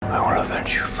to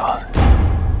avenge you, Father.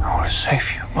 I want to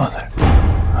save you, Mother.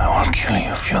 I want to kill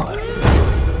you if you live.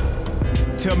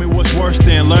 Tell me what's worse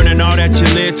than learning all that you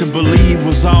led to believe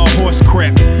was all horse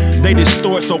crap. They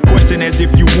distort, so question as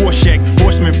if you Warshak.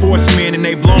 Horsemen, forcemen, and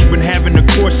they've long been having the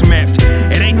course mapped.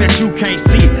 It ain't that you can't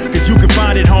see, cause you can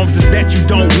find it, Holmes, it's that you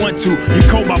don't want to. You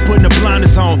cope by putting the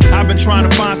blinders on. I've been trying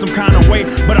to find some kind of way,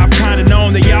 but I've kinda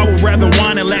known that y'all would rather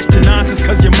whine and latch to nonsense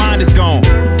cause your mind is gone.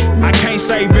 I can't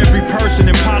save every person,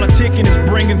 and politicking is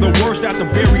bringing the worst out the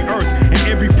very earth. And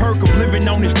every perk of living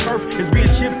on this turf is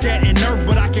being chipped at and nerfed,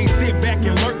 but I can't sit back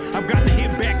and lurk. I've got to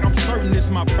hit back, I'm certain it's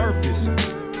my purpose.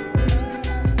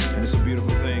 And it's a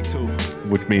beautiful thing too.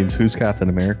 Which means who's Captain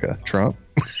America? Trump?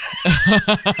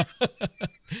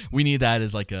 We need that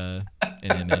as like an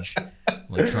image.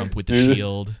 Like Trump with the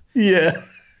shield. Yeah.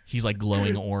 He's like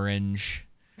glowing orange.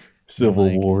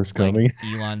 Civil War's coming.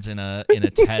 Like Elon's in a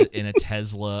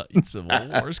Tesla. Civil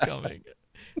War's coming.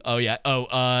 Oh yeah.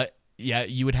 Yeah,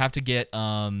 you would have to get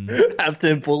have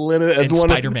Tim pull in it as one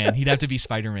Spider-Man. He'd have to be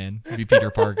Spider-Man. He'd be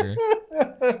Peter Parker.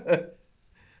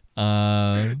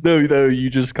 No, you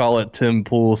just call it Tim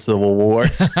Pool Civil War.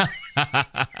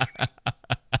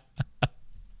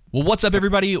 Well, what's up,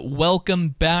 everybody? Welcome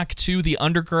back to the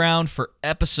Underground for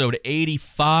episode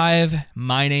 85.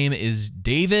 My name is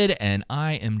David, and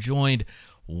I am joined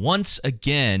once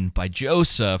again by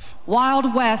Joseph.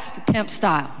 Wild West pimp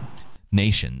style.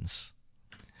 Nations.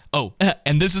 Oh,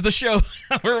 and this is the show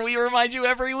where we remind you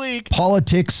every week.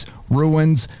 Politics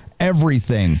ruins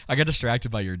everything. I got distracted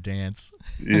by your dance.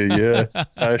 Yeah.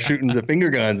 Shooting the finger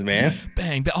guns, man.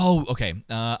 Bang. Oh, okay.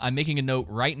 I'm making a note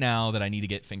right now that I need to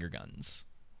get finger guns.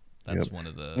 That's one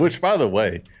of the... Which, by the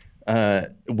way,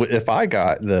 if I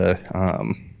got the...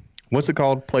 what's it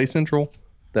called? Play Central?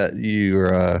 That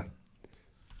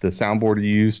the soundboard you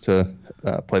use to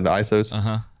play the ISOs?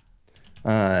 Uh-huh.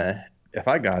 If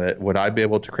I got it, would I be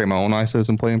able to create my own ISOs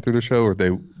and play them through the show, or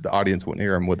the audience wouldn't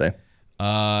hear them, would they?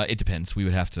 It depends. We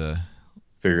would have to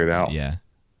figure it out. Yeah.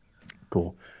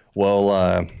 Cool.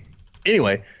 Well,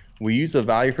 anyway, we use a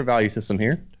value for value system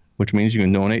here, which means you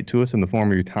can donate to us in the form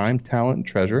of your time, talent, and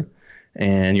treasure.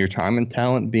 And your time and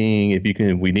talent being,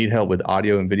 we need help with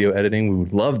audio and video editing. We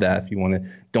would love that if you want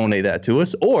to donate that to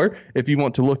us. Or if you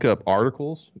want to look up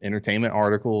articles, entertainment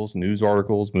articles, news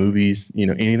articles, movies,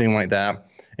 anything like that,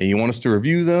 and you want us to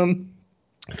review them,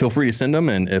 feel free to send them.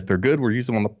 And if they're good, we'll use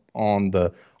them on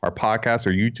our podcast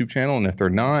or YouTube channel. And if they're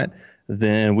not,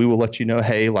 then we will let you know,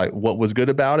 hey, like what was good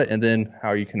about it, and then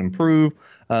how you can improve.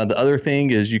 The other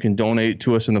thing is you can donate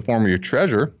to us in the form of your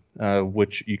treasure,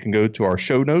 which you can go to our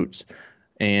show notes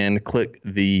and click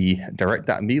the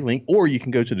direct.me link, or you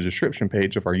can go to the description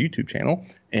page of our YouTube channel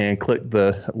and click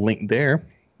the link there.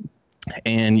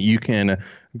 And you can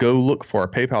go look for our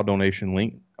PayPal donation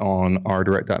link on our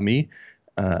direct.me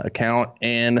account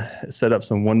and set up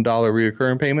some $1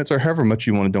 reoccurring payments, or however much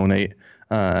you want to donate.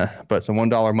 But some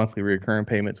 $1 monthly reoccurring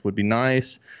payments would be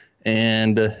nice.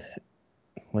 And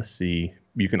let's see,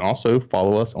 you can also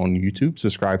follow us on YouTube,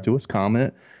 subscribe to us,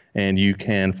 comment, and you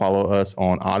can follow us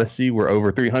on Odyssey. We're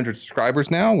over 300 subscribers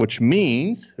now, which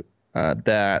means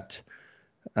that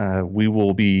we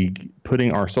will be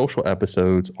putting our social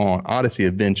episodes on Odyssey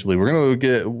eventually. We're going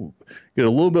to get a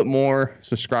little bit more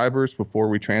subscribers before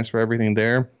we transfer everything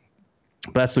there.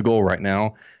 That's the goal right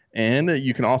now. And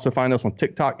you can also find us on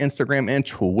TikTok, Instagram, and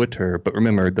Twitter. But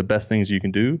remember, the best things you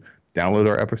can do, download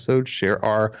our episodes, share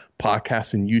our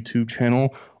podcast and YouTube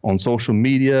channel on social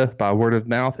media by word of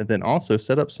mouth, and then also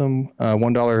set up some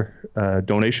 $1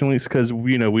 donation links, because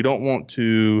we don't want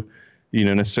to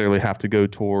necessarily have to go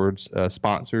towards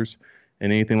sponsors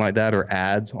and anything like that, or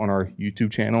ads on our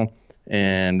YouTube channel.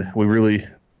 And we really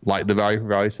like the value for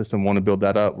value system, want to build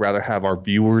that up, rather have our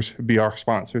viewers be our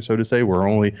sponsors, so to say. We're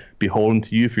only beholden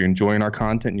to you if you're enjoying our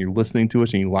content and you're listening to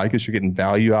us and you like us, you're getting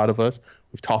value out of us.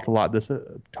 We've talked about this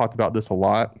a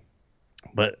lot.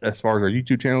 But as far as our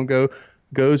YouTube channel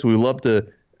goes, we love to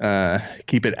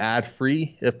keep it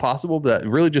ad-free if possible, but that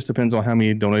really just depends on how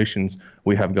many donations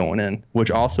we have going in, which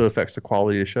also affects the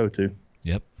quality of the show too.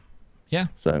 Yep. Yeah.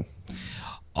 So...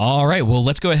 All right, well,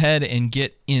 let's go ahead and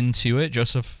get into it.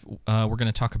 Joseph, we're going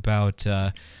to talk about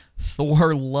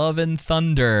Thor Love and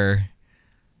Thunder.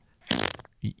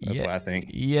 That's what I think.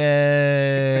 Yay.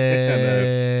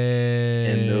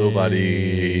 And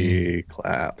nobody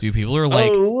claps. Dude, people are like...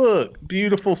 Oh, look,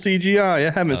 beautiful CGI. I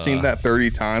haven't seen that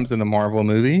 30 times in a Marvel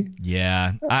movie.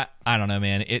 Yeah, I don't know,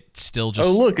 man. It still just...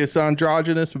 Oh, look, it's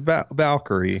androgynous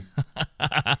Valkyrie.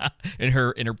 in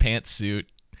her pantsuit.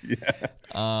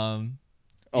 Yeah.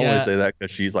 I only say that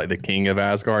because she's like the king of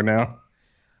Asgard now.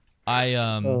 I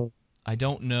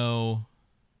don't know.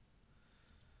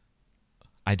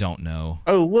 I don't know.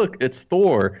 Oh, look, it's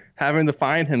Thor having to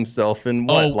find himself in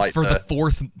for the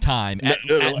fourth time at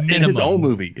minimum, in his own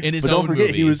movie. But don't forget,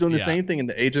 movies, he was doing the same thing in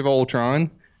the Age of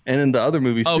Ultron and in the other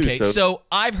movies too. Okay, so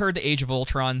I've heard the Age of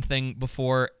Ultron thing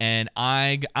before, and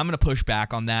I'm gonna push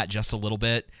back on that just a little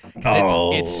bit because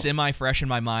it's semi fresh in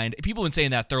my mind. People have been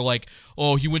saying that they're like,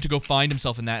 "Oh, he went to go find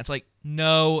himself in that." It's like,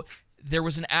 no. There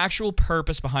was an actual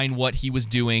purpose behind what he was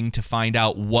doing to find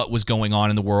out what was going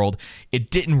on in the world. It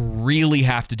didn't really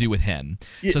have to do with him.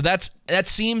 Yeah. So that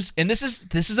seems, and this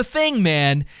is a thing,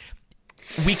 man.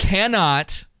 We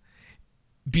cannot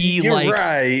be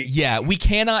right. Yeah, we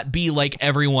cannot be like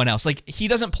everyone else. Like, he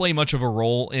doesn't play much of a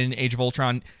role in Age of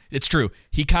Ultron. It's true.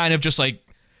 He kind of just like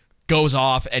goes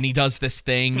off and he does this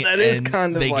thing. But that is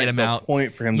kind of they like get him the out.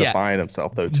 point for him to find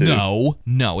himself, though, too.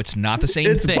 No, it's not the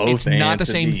same thing. Both it's not the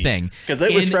same thing. Because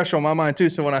it was fresh on my mind, too.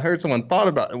 So when I heard someone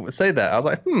say that, I was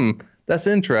like, that's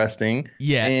interesting.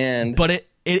 Yeah, but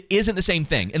it isn't the same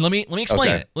thing. And let me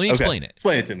explain it. Let me explain it.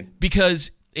 Explain it to me.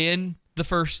 Because in the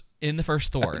first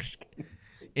Thor,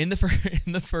 in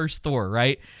the first Thor,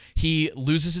 right? He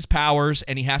loses his powers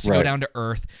and he has to go down to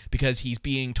Earth because he's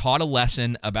being taught a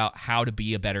lesson about how to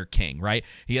be a better king, right?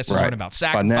 He has to learn about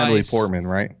sacrifice. By Natalie Portman,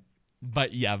 right?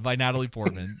 But yeah, by Natalie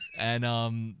Portman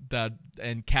and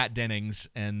Kat Dennings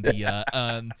and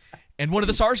the and one of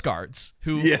the Sarsgaards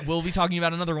who we'll be talking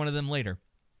about another one of them later.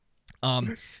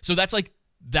 So that's like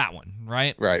that one,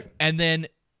 right? Right. And then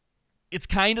it's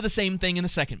kind of the same thing in the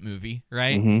second movie,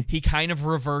 right? Mm-hmm. He kind of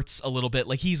reverts a little bit.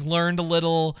 Like, he's learned a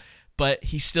little, but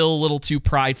he's still a little too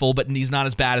prideful, but he's not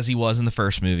as bad as he was in the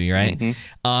first movie, right?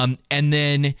 Mm-hmm. And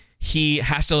then he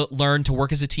has to learn to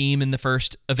work as a team in the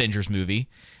first Avengers movie.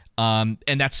 And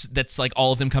that's like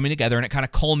all of them coming together, and it kind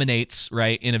of culminates,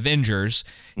 right, in Avengers,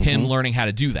 him learning how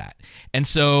to do that. And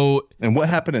so... And what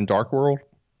happened in Dark World?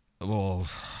 Oh,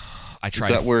 Is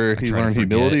that where he learned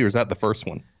humility, or is that the first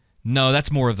one? No,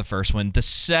 that's more of the first one. The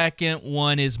second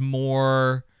one is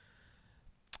more...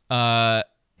 it's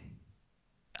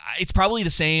probably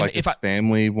the same. Like his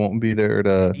family won't be there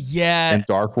to... Yeah. And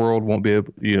Dark World won't be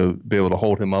able to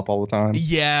hold him up all the time.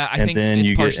 Yeah, I think it's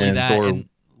you partially get that. Thor and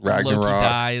Ragnarok. Loki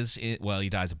dies. He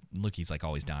dies. Loki's like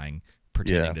always dying,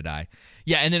 pretending to die.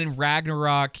 Yeah, and then in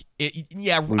Ragnarok,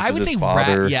 I would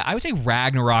say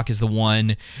Ragnarok is the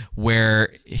one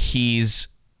where he's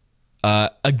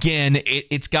again.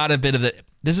 It's got a bit of the.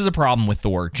 This is a problem with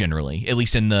Thor generally, at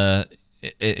least in the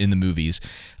movies,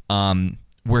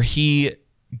 where he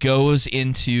goes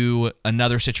into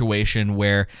another situation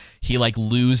where he like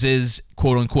loses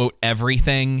quote unquote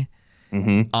everything.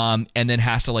 And then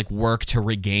has to like work to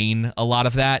regain a lot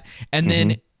of that. And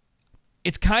then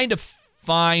it's kind of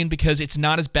fine because it's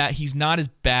not as bad. He's not as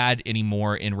bad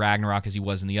anymore in Ragnarok as he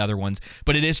was in the other ones,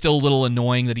 but it is still a little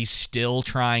annoying that he's still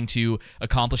trying to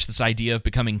accomplish this idea of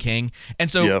becoming king. And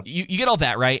so you get all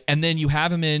that, right? And then you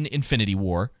have him in Infinity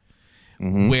War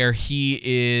where he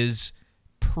is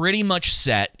pretty much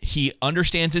set. He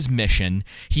understands his mission.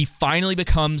 He finally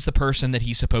becomes the person that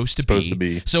he's supposed to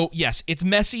be. So, yes, it's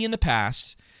messy in the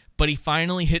past, but he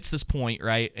finally hits this point,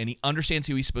 right? And he understands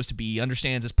who he's supposed to be. He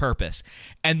understands his purpose.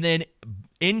 And then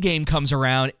Endgame comes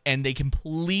around, and they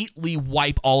completely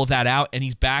wipe all of that out, and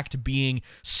he's back to being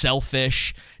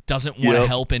selfish, doesn't want to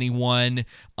help anyone.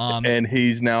 And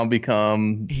he's now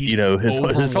become,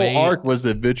 his whole arc was to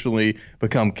eventually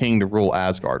become king to rule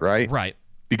Asgard, right? Right.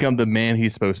 Become the man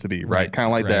he's supposed to be, right? Kind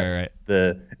of like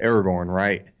the Aragorn,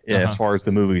 right? As far as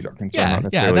the movies are concerned, not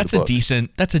necessarily that's the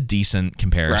books. That's a decent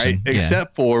comparison, right?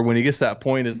 Except for when he gets to that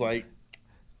point, is like,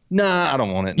 nah, I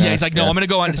don't want it. Nah. Yeah, he's like, no, I'm going to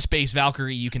go out into space.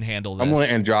 Valkyrie, you can handle this. I'm going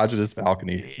to androgynous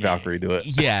Valkyrie do it.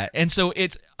 Yeah, and so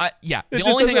it's the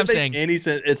only thing I'm saying, any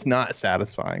sense, it's not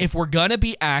satisfying. If we're gonna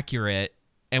be accurate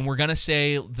and we're gonna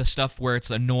say the stuff where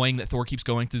it's annoying that Thor keeps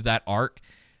going through that arc,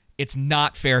 it's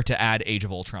not fair to add Age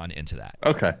of Ultron into that.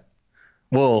 Okay.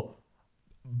 Well,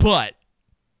 but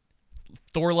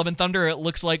Thor Love and Thunder, it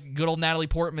looks like good old Natalie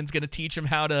Portman's going to teach him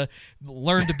how to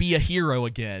learn to be a hero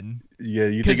again. Yeah,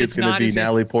 you think it's going to be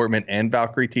Natalie Portman and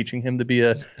Valkyrie teaching him to be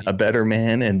a better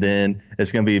man, and then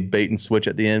it's going to be bait and switch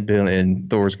at the end, and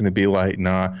Thor's going to be like,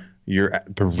 nah, you're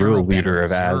the real leader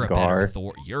of Asgard.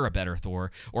 You're a better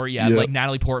Thor. Or like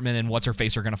Natalie Portman and what's her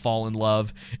face are going to fall in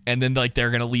love, and then like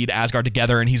they're going to lead Asgard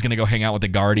together, and he's going to go hang out with the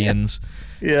Guardians.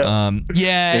 And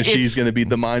she's going to be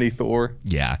the mighty Thor.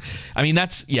 Yeah, I mean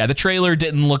the trailer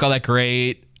didn't look all that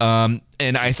great. And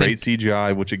I think great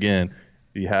CGI, which again,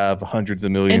 if you have hundreds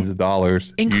of millions of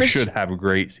dollars, you should have a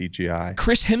great CGI.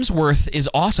 Chris Hemsworth is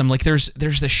awesome. Like there's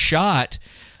the shot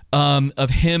of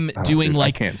him doing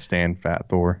I can't stand Fat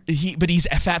Thor. But he's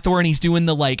a Fat Thor, and he's doing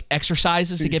the like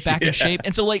exercises to get back in shape.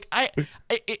 And so like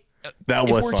That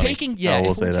was funny. If we're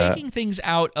taking things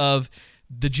out of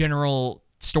the general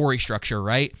story structure,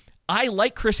 right? I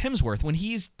like Chris Hemsworth. When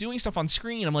he's doing stuff on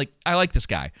screen, I'm like, I like this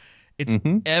guy. It's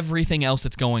everything else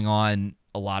that's going on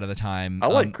a lot of the time. I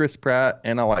like Chris Pratt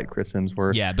and I like Chris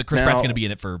Hemsworth. Yeah, but Chris Pratt's going to be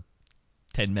in it for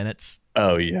 10 minutes.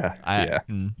 Oh, yeah.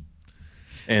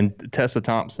 And Tessa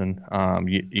Thompson,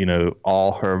 you know,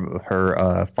 all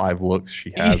her 5 looks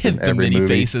she has in every movie. The mini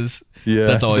faces. Yeah,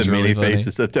 that's always the really mini funny.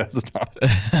 faces of Tessa Thompson.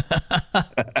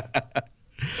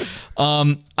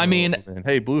 I mean,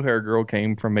 hey, blue hair girl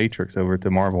came from Matrix over to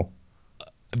Marvel.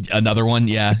 Another one,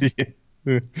 yeah.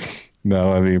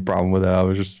 No, I mean, a problem with that. I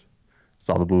was just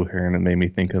saw the blue hair and it made me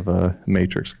think of a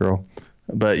Matrix girl.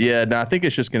 But yeah, no, I think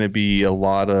it's just going to be a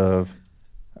lot of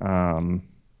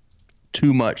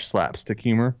too much slapstick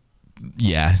humor.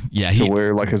 Yeah. To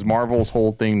where, like, his Marvel's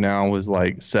whole thing now was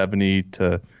like 70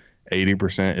 to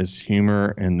 80% is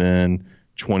humor, and then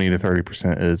 20 to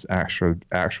 30% is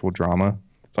actual drama.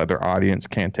 It's like their audience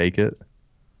can't take it.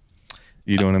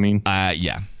 You know what I mean?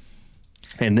 Yeah.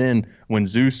 And then when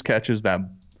Zeus catches that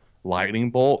lightning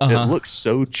bolt, it looks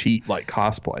so cheap, like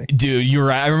cosplay. Dude, you're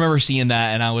right. I remember seeing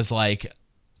that, and I was like,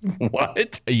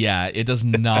 "What?" Yeah, it does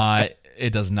not.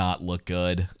 It does not look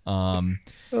good. Oh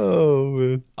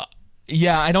man.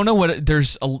 Yeah, I don't know what.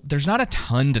 There's not a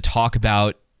ton to talk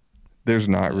about. There's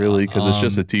not really, because it's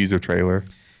just a teaser trailer,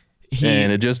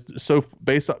 and it just so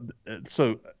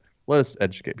let us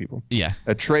educate people. Yeah,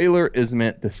 a trailer is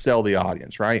meant to sell the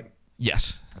audience, right?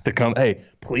 Yes. To come, hey,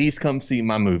 please come see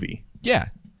my movie. Yeah.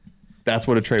 That's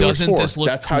what a trailer is for. This look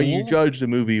that's cool? How you judge the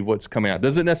movie, what's coming out.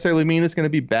 Doesn't necessarily mean it's going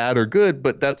to be bad or good,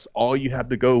 but that's all you have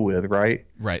to go with, right?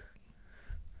 Right.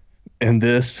 And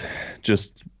this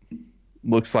just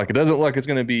looks like it doesn't look like it's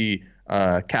going to be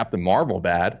Captain Marvel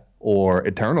bad or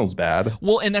Eternals bad.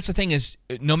 Well, and that's the thing is,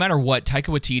 no matter what,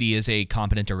 Taika Waititi is a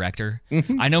competent director.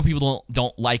 I know people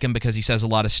don't like him because he says a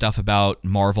lot of stuff about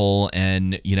Marvel,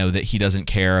 and you know that he doesn't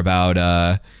care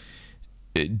about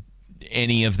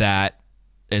any of that.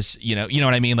 As you know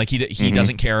what I mean. Like he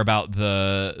doesn't care about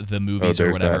the movies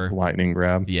or whatever. That lightning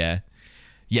grab. Yeah.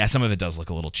 Some of it does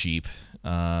look a little cheap.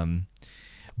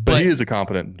 But he is a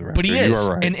competent director. But he is. You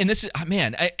are right. And this is,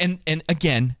 man, and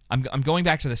again, I'm going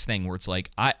back to this thing where it's like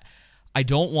I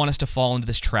don't want us to fall into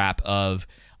this trap of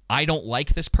I don't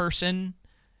like this person,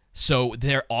 so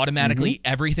they're automatically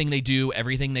everything they do,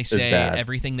 everything they say,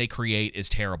 everything they create is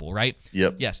terrible, right?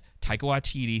 Yep. Yes, Taika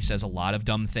Waititi says a lot of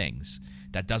dumb things.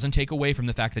 That doesn't take away from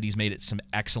the fact that he's made some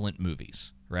excellent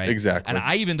movies, right? Exactly. And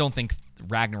I even don't think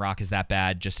Ragnarok is that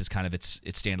bad, just as kind of its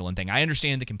standalone thing. I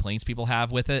understand the complaints people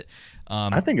have with it.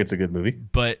 I think it's a good movie.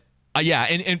 But yeah,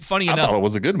 and funny enough, I thought it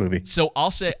was a good movie. So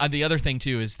I'll say the other thing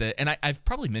too is that, and I've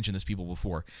probably mentioned this to people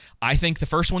before, I think the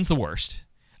first one's the worst.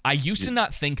 I used to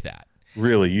not think that.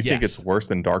 Really? You think it's worse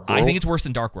than Dark World? I think it's worse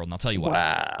than Dark World, and I'll tell you why.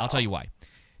 Wow. I'll tell you why.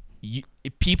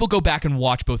 If people go back and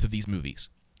watch both of these movies,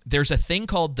 there's a thing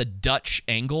called the Dutch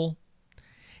angle.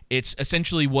 It's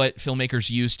essentially what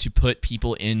filmmakers use to put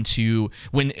people into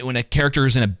when a character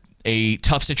is in a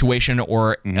tough situation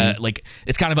or like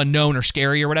it's kind of unknown or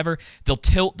scary or whatever, they'll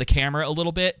tilt the camera a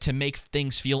little bit to make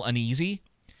things feel uneasy.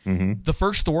 The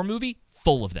first Thor movie,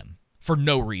 full of them for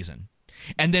no reason.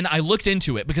 And then I looked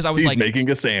into it because I was He's like, making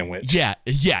a sandwich. Yeah,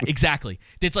 exactly.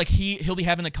 It's like he'll be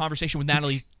having a conversation with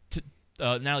Natalie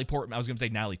Portman. I was going to say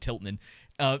Natalie Tiltman,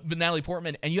 but Natalie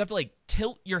Portman, and you have to like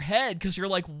tilt your head because you're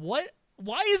like, what?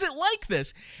 Why is it like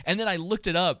this? And then I looked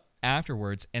it up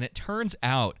afterwards, and it turns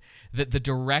out that the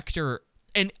director,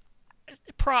 and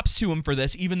props to him for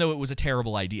this, even though it was a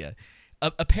terrible idea.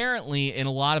 Apparently, in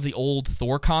a lot of the old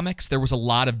Thor comics, there was a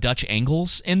lot of Dutch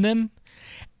angles in them.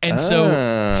 And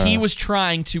so he was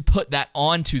trying to put that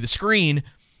onto the screen.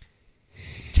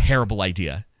 Terrible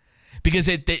idea. Because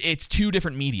it's two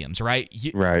different mediums, right?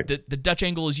 Right. The Dutch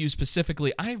angle is used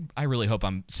specifically. I really hope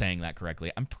I'm saying that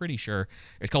correctly. I'm pretty sure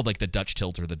it's called like the Dutch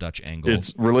tilt or the Dutch angle.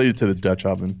 It's related to the Dutch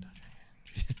oven.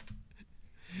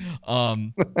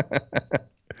 Right,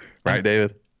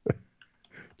 David?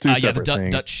 Two separate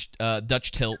things.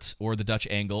 Dutch tilt or the Dutch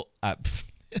angle.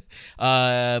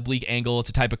 Oblique angle. It's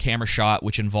a type of camera shot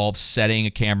which involves setting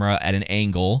a camera at an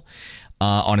angle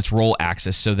on its roll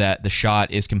axis so that the shot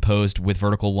is composed with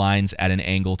vertical lines at an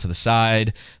angle to the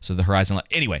side. So the horizon line.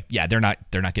 Anyway, yeah, they're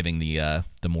not giving the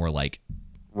more like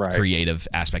creative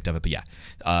aspect of it, but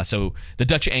yeah. So the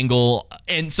Dutch angle,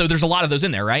 and so there's a lot of those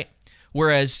in there, right?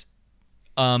 Whereas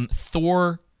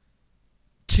Thor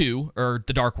 2 or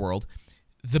The Dark World,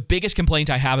 the biggest complaint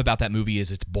I have about that movie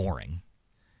is it's boring.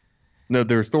 No,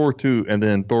 there's Thor 2 and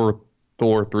then Thor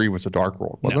 3 was The Dark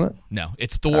World, wasn't it? No,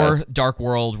 it's Thor, Dark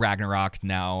World, Ragnarok,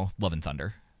 now Love and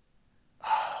Thunder.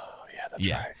 Oh, yeah, that's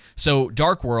right. So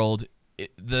Dark World,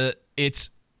 the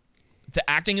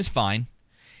acting is fine.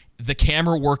 The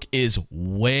camera work is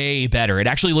way better. It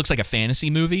actually looks like a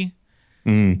fantasy movie.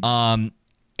 And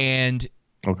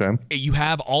Okay. you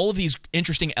have all of these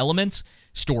interesting elements.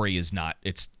 Story is not.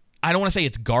 I don't want to say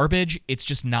it's garbage. It's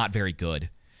just not very good.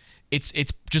 It's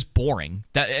just boring.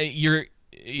 That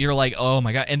you're like, oh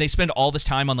my god. And they spend all this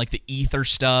time on like the ether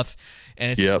stuff,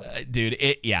 and it's dude.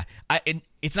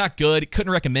 It's not good.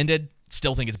 Couldn't recommend it.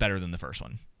 Still think it's better than the first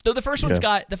one. Though the first one's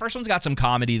got some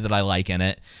comedy that I like in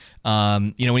it.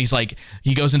 When he's like,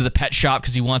 he goes into the pet shop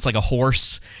because he wants like a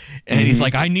horse, and he's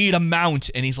like, I need a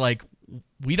mount, and he's like,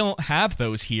 we don't have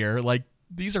those here. Like,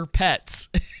 these are pets.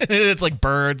 It's like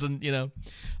birds, and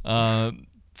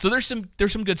so there's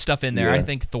some good stuff in there. Yeah. I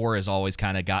think Thor has always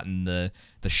kind of gotten the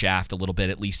shaft a little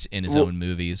bit, at least in his own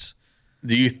movies.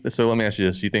 So let me ask you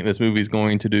this: do you think this movie's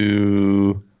going to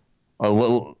do a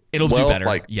little? It'll do better.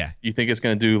 Like, yeah. You think it's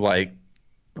going to do like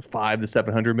 500 to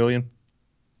 700 million?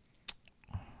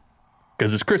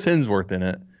 Because it's Chris Hemsworth in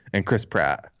it and Chris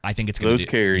Pratt. I think it's going to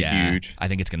carry huge. I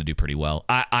think it's going to do pretty well.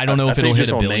 I don't know if it'll hit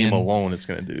just $1 on billion. name alone, it's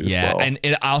going to do. Yeah, well. and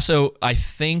it also, I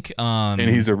think, and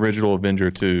he's original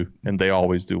Avenger too, and they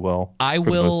always do well. For the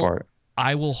most part.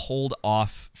 I will hold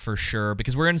off for sure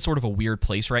because we're in sort of a weird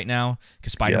place right now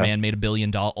because Spider-Man made $1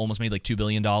 billion, almost made like $2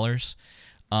 billion.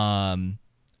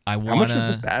 How much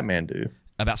did Batman do?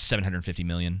 About $750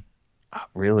 million. Oh,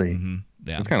 really? Mm-hmm.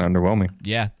 Yeah, it's kind of underwhelming.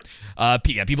 Yeah,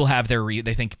 people have their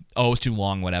they think, oh, it's too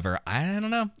long, whatever. I don't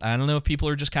know. I don't know if people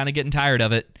are just kind of getting tired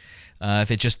of it.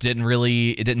 If it just didn't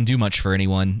do much for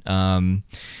anyone.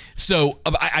 So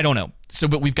I don't know. So,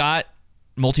 but we've got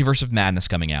Multiverse of Madness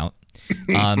coming out,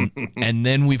 and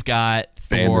then we've got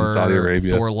Saudi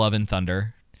Arabia. Thor: Love and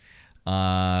Thunder.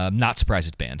 Not surprised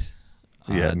it's banned.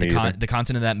 The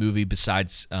content of that movie,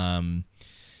 besides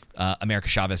America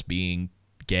Chavez being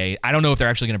gay, I don't know if they're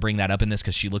actually going to bring that up in this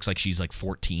because she looks like she's like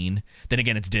 14. Then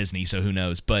again, it's Disney, so who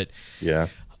knows? But yeah,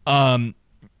 I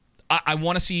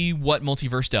want to see what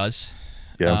Multiverse does,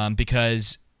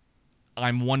 because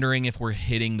I'm wondering if we're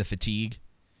hitting the fatigue,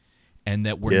 and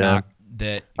that we're not.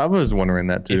 That I was wondering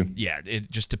that too. It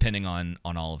just depending on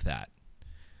all of that.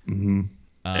 Mm-hmm.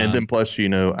 And then plus,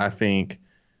 I think.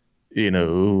 Hey,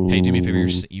 do me a favor.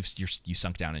 You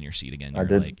sunk down in your seat again. I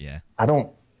did. Like, yeah.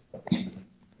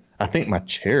 I think my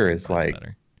chair is like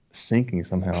better. sinking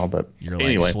somehow, but you're like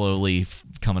anyway. slowly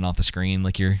coming off the screen,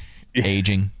 like you're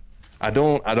aging. I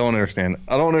don't understand.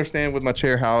 I don't understand with my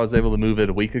chair how I was able to move it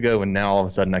a week ago, and now all of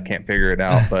a sudden I can't figure it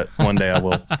out. But one day I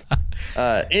will.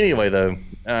 Anyway, though,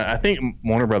 I think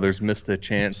Warner Brothers missed a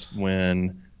chance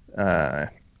when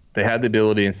they had the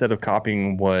ability, instead of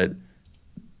copying what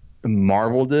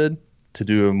Marvel did, to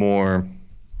do a more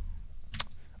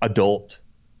adult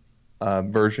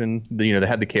version. They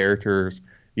had the characters,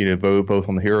 both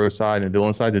on the hero side and the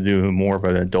villain side, to do more of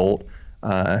an adult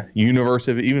universe.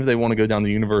 Even if they want to go down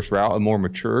the universe route, a more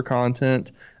mature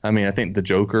content. I mean, I think the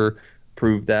Joker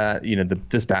proved that.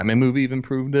 This Batman movie even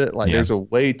proved it. Like, there's a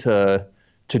way to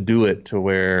do it to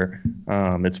where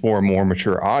it's for a more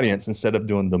mature audience instead of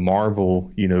doing the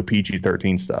Marvel,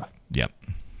 PG-13 stuff. Yep.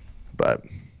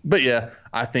 But yeah,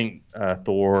 I think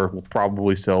Thor will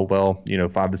probably sell well,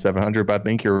 500 to 700. But I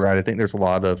think you're right. I think there's a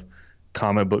lot of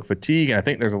comic book fatigue, and I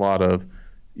think there's a lot of,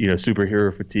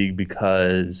 superhero fatigue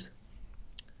because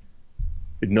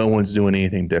no one's doing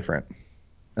anything different.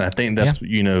 And I think that's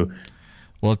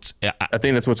well, I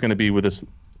think that's what's going to be with this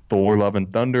Thor: Love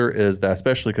and Thunder, is that,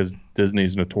 especially because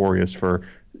Disney's notorious for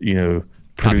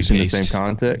producing the same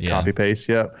content, copy paste.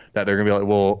 Yep, that they're going to be like,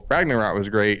 well, Ragnarok was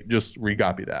great, just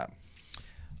re-copy that.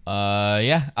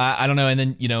 I don't know. And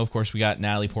then, of course, we got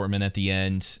Natalie Portman at the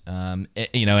end, and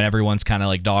everyone's kind of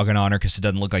like dogging on her because it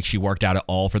doesn't look like she worked out at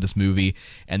all for this movie,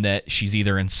 and that she's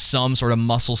either in some sort of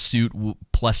muscle suit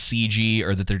plus CG,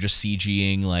 or that they're just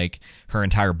CGing like her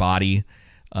entire body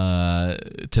to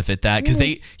fit that. Because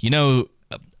they,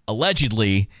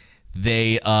 allegedly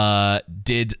they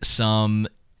did some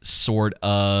sort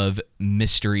of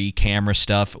mystery camera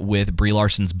stuff with Brie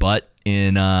Larson's butt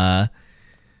in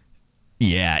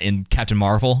Captain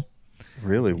Marvel.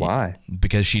 Really? Why?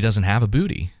 Because she doesn't have a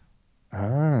booty. Oh.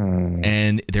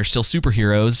 And they're still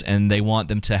superheroes, and they want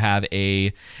them to have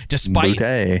a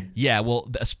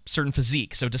certain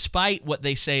physique. So despite what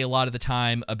they say a lot of the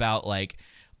time about like,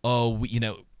 we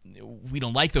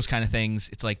don't like those kind of things,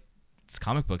 it's like, it's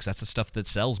comic books. That's the stuff that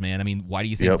sells, man. I mean, why do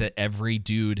you think that every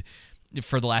dude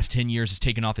for the last 10 years has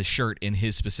taken off his shirt in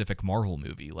his specific Marvel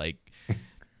movie? Like,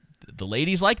 the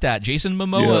ladies like that. Jason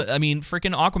Momoa, I mean,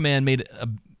 freaking Aquaman made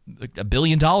 $1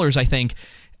 billion, I think.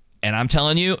 And I'm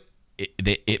telling you,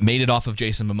 it made it off of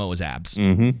Jason Momoa's abs.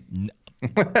 Mm-hmm.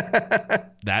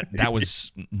 That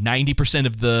was 90%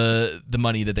 of the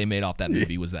money that they made off that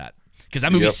movie was that. Because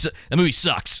that movie that movie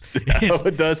sucks.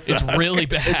 It does suck. It's really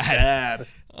bad. It's bad.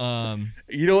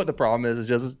 You know what the problem is? It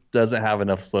just doesn't have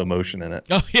enough slow motion in it.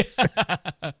 Oh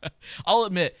yeah. I'll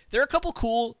admit there are a couple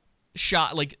cool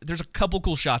there's a couple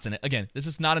cool shots in it. Again, this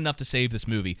is not enough to save this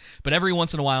movie, but every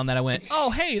once in a while on that I went,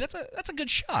 "Oh, hey, that's a good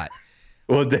shot."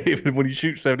 Well, David, when you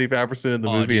shoot 75% of the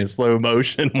movie in slow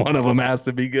motion, one of them has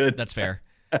to be good. That's fair.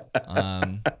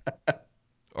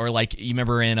 Or like you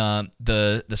remember in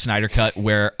the Snyder Cut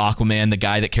where Aquaman, the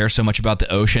guy that cares so much about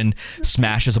the ocean,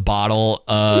 smashes a bottle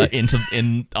on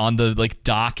the like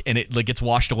dock and it like gets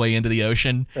washed away into the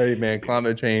ocean. Hey man,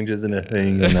 climate change isn't a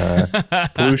thing, and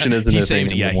pollution isn't a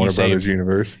thing in the Warner Brothers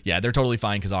universe. Yeah, they're totally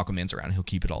fine because Aquaman's around. He'll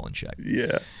keep it all in check.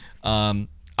 Yeah.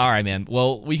 All right, man.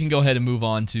 Well, we can go ahead and move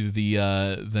on to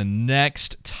the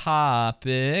next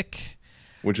topic,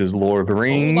 which is Lord of the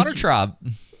Rings. Water Tribe.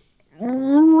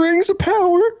 Rings of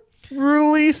Power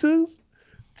releases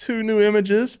 2 new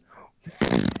images.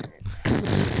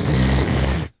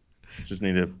 Just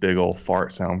need a big old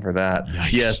fart sound for that.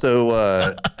 Yikes. Yeah,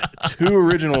 so 2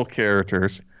 original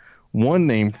characters. One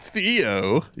named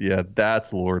Theo. Yeah,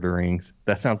 that's Lord of the Rings.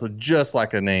 That sounds just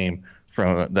like a name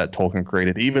from that Tolkien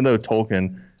created, even though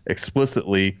Tolkien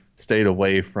explicitly stayed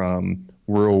away from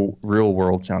real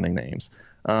world sounding names.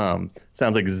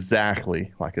 Sounds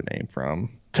exactly like a name from.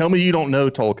 Tell me you don't know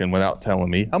Tolkien without telling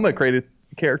me. I'm gonna create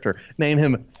a character. Name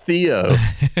him Theo.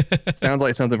 Sounds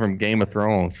like something from Game of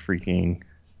Thrones. Freaking,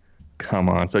 come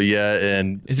on. So yeah,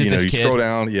 and is it this kid? Scroll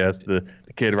down. Yes, the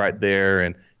kid right there,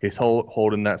 and he's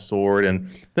holding that sword. And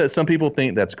that some people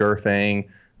think that's Gurthang,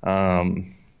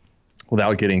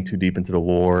 without getting too deep into the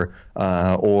lore,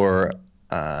 or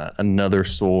another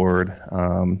sword,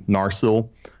 Narsil,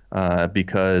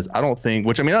 because I don't think.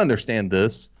 Which I mean, I understand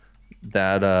this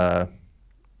that.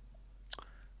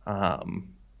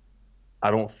 I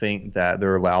don't think that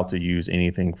they're allowed to use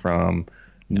anything from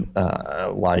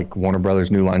like Warner Brothers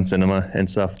New Line Cinema and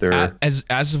stuff. They're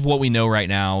as of what we know right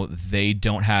now, they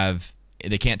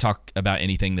can't talk about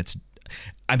anything that's.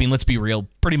 I mean, let's be real.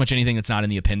 Pretty much anything that's not in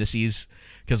the appendices,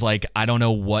 because like I don't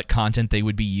know what content they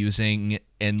would be using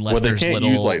unless they there's can't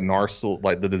little use like Narsil,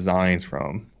 like the designs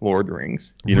from Lord of the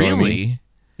Rings. You really? Know what I mean?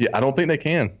 Yeah, I don't think they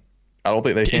can. I don't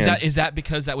think they can. Is that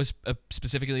because that was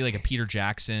specifically like a Peter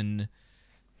Jackson?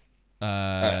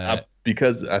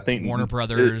 Because I think Warner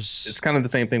Brothers. It's kind of the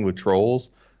same thing with Trolls.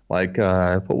 Like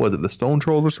what was it, the Stone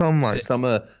Trolls or something? Like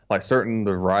like certain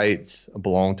the rights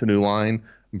belong to New Line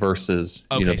versus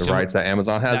the rights that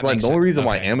Amazon has. Like the only reason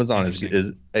why Amazon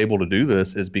is able to do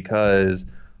this is because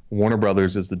Warner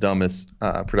Brothers is the dumbest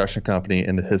production company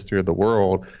in the history of the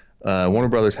world. Warner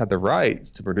Brothers had the rights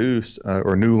to produce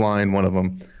or New Line, one of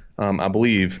them. I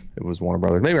believe it was Warner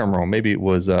Brothers. Maybe I'm wrong. Maybe it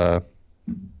was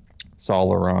Saul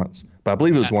Laurence. But I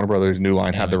believe it was Warner Brothers. New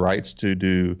Line had the rights to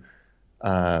do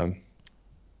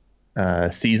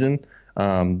season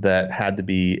that had to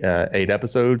be 8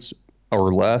 episodes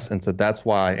or less. And so that's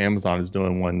why Amazon is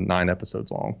doing one 9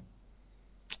 episodes long.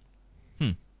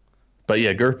 But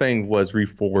yeah, Gurthang was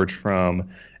reforged from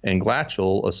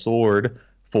Anglachel, a sword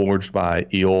forged by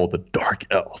Eol, the Dark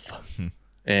Elf.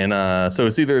 And so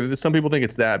it's either, some people think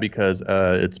it's that because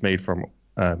it's made from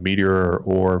meteor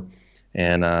or,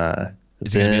 and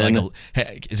is it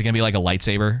gonna be like a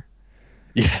lightsaber?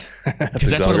 Yeah, because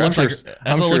that's what it looks like.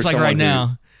 That's what it looks like right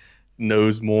now.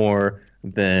 Knows more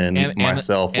than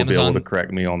myself will be able to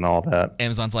correct me on all that.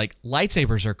 Amazon's like,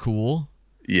 lightsabers are cool.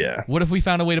 Yeah. What if we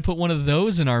found a way to put one of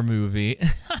those in our movie?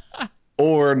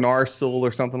 Or Narsil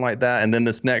or something like that. And then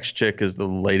this next chick is the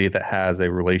lady that has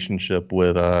a relationship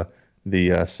with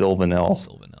the Sylvan Elf.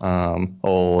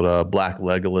 Old Black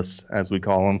Legolas, as we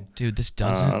call him. Dude, this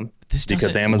doesn't.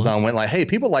 Because Amazon went like, hey,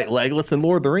 people like Legolas and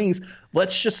Lord of the Rings.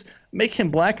 Let's just make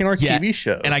him black in our TV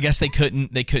show. And I guess they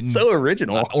couldn't. So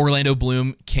original. Orlando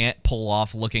Bloom can't pull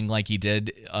off looking like he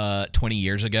did 20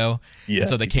 years ago. Yes,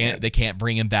 so they can't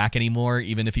bring him back anymore,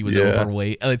 even if he was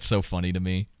overweight. It's so funny to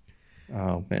me.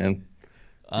 Oh man.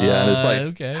 Yeah, and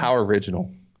it's like how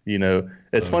original.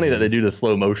 It's funny that they do the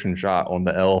slow motion shot on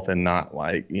the elf and not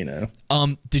like.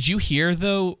 Did you hear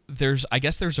though? There's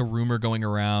a rumor going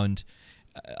around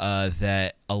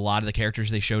that a lot of the characters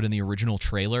they showed in the original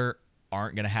trailer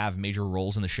aren't going to have major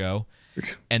roles in the show,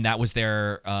 and that was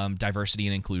their diversity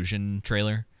and inclusion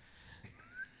trailer.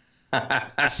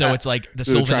 So it's like the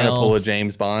Sylvan trying Elf, to pull a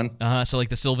James Bond. So like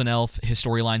the Sylvan Elf, his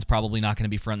storyline's probably not going to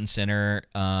be front and center.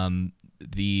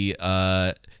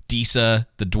 The Disa,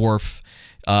 the dwarf.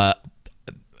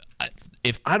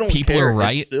 If I don't people care. are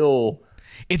right,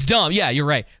 It's dumb. Yeah, you're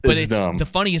right. But it's dumb. The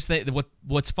funniest thing.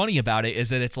 What's funny about it is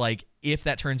that it's like, if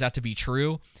that turns out to be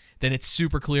true, then it's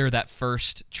super clear that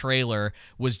first trailer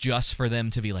was just for them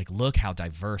to be like, look how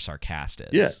diverse our cast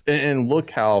is. Yeah, and look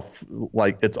how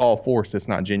like it's all forced. It's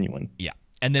not genuine. Yeah,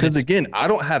 and then because again,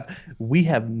 we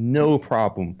have no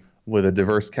problem with a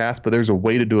diverse cast, but there's a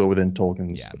way to do it within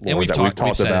Tolkien's lore and we've talked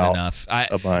about it enough.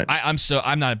 a bunch.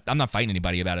 I'm not fighting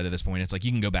anybody about it at this point. It's like,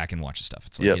 you can go back and watch the stuff.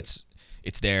 It's like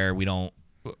it's there. We don't,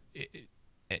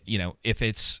 if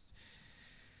it's,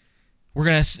 we're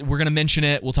gonna mention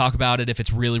it. We'll talk about it if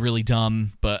it's really, really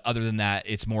dumb. But other than that,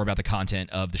 it's more about the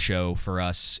content of the show for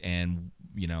us, and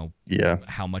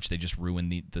how much they just ruin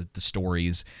the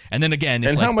stories. And then again,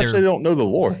 it's and how much they don't know the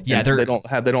lore. Yeah, they don't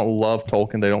love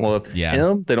Tolkien. They don't love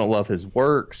him. They don't love his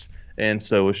works, and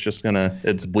so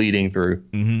it's bleeding through.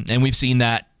 Mm-hmm. And we've seen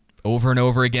that over and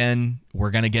over again.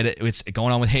 We're gonna get it. It's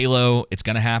going on with Halo. It's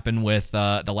gonna happen with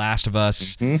The Last of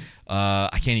Us. Mm-hmm.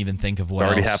 I can't even think of what it's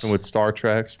already else. happened with Star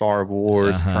Trek, Star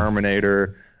Wars,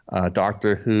 Terminator,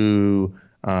 Doctor Who.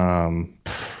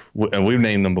 And we've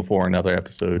named them before in other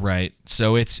episodes. Right.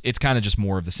 So it's kind of just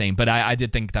more of the same. But I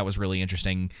did think that was really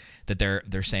interesting that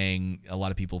they're saying, a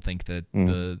lot of people think that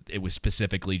it was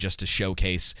specifically just to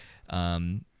showcase,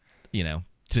 to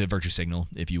virtue signal,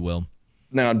 if you will.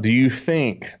 Now, do you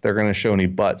think they're going to show any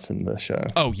butts in the show?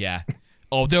 Oh yeah.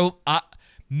 Oh, they'll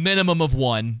minimum of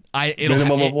one.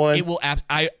 Of one. It will.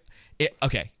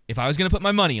 Okay. If I was going to put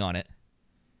my money on it,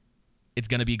 it's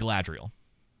going to be Galadriel.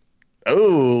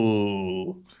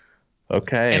 Oh.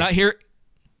 Okay. And I hear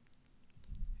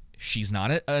she's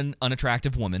not an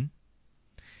unattractive woman.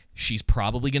 She's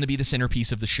probably going to be the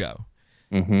centerpiece of the show.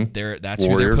 Mm-hmm. That's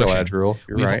Warrior who they're pushing. Galadriel.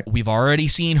 You're right. We've already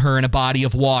seen her in a body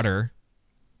of water.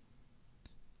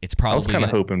 It's probably. I was kind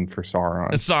of hoping for Sauron.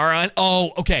 Sauron.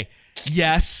 Oh, okay.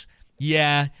 Yes.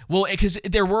 Yeah. Well, because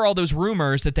there were all those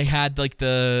rumors that they had like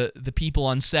the people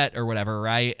on set or whatever,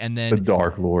 right? And then the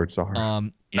Dark Lord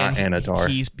Sauron. Not Anatar.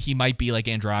 He might be like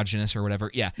androgynous or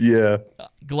whatever. Yeah. Yeah.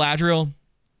 Galadriel,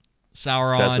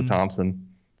 Sauron. Tessa Thompson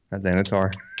as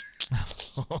Anatar.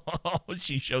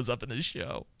 She shows up in the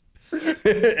show.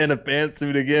 In a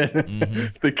pantsuit again. Mm-hmm.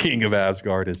 The King of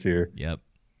Asgard is here. Yep.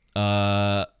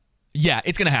 Yeah,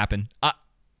 it's gonna happen.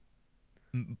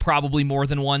 Probably more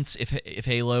than once if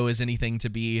Halo is anything to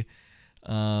be.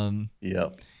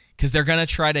 Yep. Because they're gonna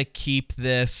try to keep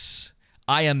this.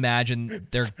 I imagine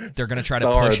they're gonna try to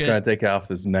Sauron's push it. Gonna take off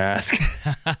his mask,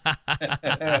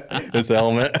 his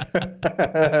helmet.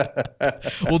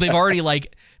 Well, they've already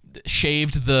like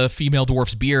shaved the female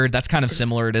dwarf's beard. That's kind of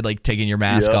similar to like taking your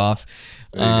mask off.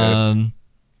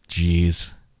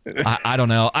 Jeez. I don't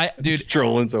know. Dude,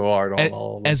 trolling so hard on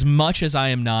all of them. As much as I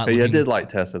am not. Hey, I did like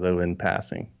Tessa though in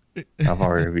passing. I've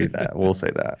already reviewed that. We'll say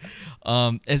that.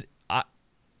 As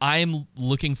I'm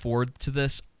looking forward to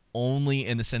this only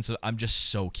in the sense of I'm just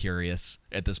so curious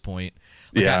at this point.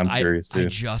 Like, I'm curious too. I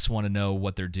just want to know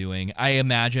what they're doing. I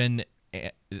imagine.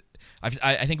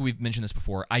 I think we've mentioned this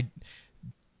before.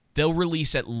 They'll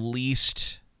release at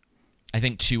least, I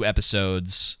think, 2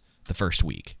 episodes the first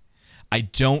week. I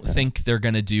don't think they're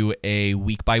going to do a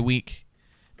week by week,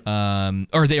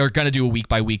 or they are going to do a week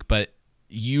by week, but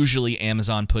usually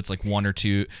Amazon puts like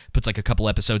a couple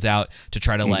episodes out to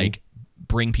try to like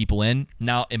bring people in.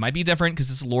 Now it might be different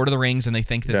because it's Lord of the Rings and they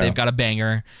think that they've got a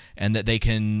banger and that they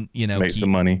can, make some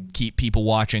money, keep people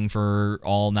watching for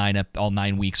all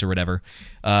 9 weeks or whatever.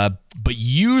 But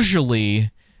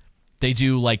usually they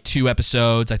do like 2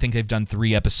 episodes. I think they've done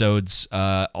 3 episodes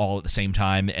all at the same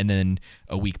time, and then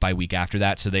a week by week after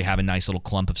that. So they have a nice little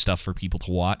clump of stuff for people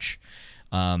to watch.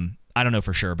 I don't know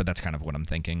for sure, but that's kind of what I'm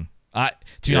thinking. To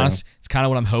be honest, it's kind of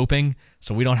what I'm hoping,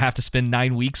 so we don't have to spend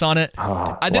 9 weeks on it.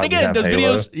 Then again, those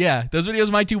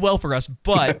videos might do well for us,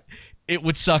 but it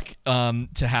would suck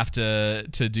to have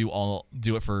to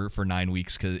do it for 9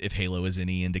 weeks, because if Halo is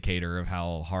any indicator of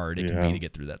how hard it can be to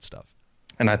get through that stuff.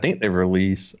 And I think they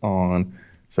release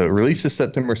so it releases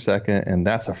September 2nd, and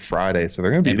that's a Friday. So they're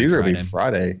going to be every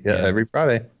Friday. Yeah, every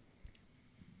Friday.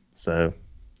 So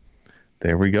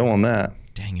there we go on that.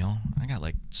 Dang, y'all. I got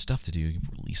like stuff to do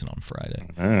releasing on Friday.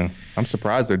 I'm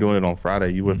surprised they're doing it on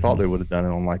Friday. You would have thought they would have done it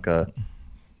on like a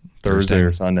Thursday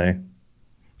or Sunday.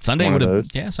 Sunday would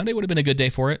have been a good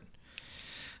day for it.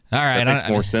 All right, that makes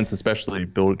more sense, especially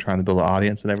trying to build an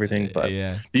audience and everything. But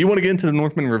do you want to get into the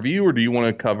Northman review, or do you want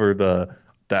to cover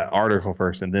that article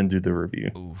first and then do the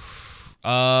review?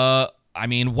 I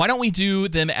mean, why don't we do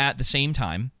them at the same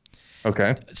time?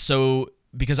 Okay. So,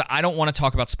 because I don't want to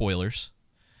talk about spoilers.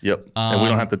 Yep. And we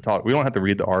don't have to talk. We don't have to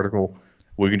read the article.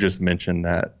 We can just mention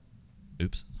that.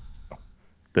 Oops.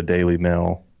 The Daily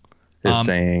Mail is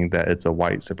saying that it's a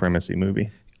white supremacy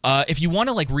movie. If you want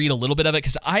to like read a little bit of it,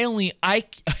 because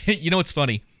you know what's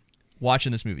funny?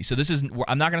 Watching this movie. So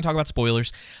I'm not going to talk about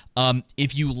spoilers.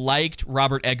 If you liked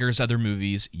Robert Eggers' other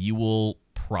movies, you will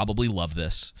probably love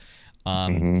this.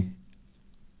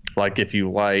 Like if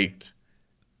you liked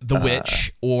The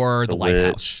Witch or The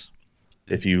Lighthouse.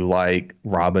 If you like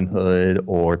Robin Hood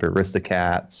or The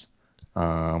Aristocats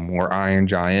or Iron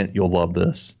Giant, you'll love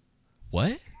this.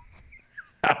 What?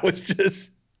 I was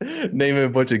just naming a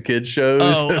bunch of kids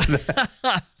shows.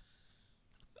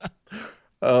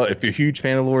 Oh. If you're a huge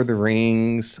fan of Lord of the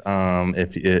Rings,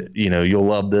 you'll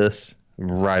love this.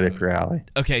 Right up your alley.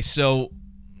 Okay, so,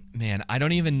 man, I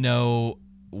don't even know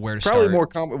where to Probably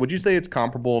start. more. Would you say it's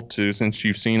comparable to, since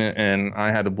you've seen it, and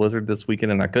I had a blizzard this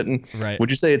weekend and I couldn't? Right. Would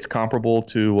you say it's comparable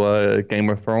to Game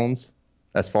of Thrones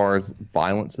as far as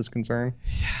violence is concerned?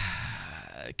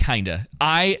 Kinda.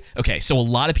 So a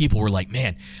lot of people were like,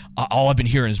 man, all I've been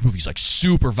hearing in this movie is like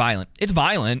super violent. It's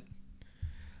violent.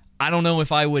 I don't know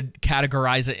if I would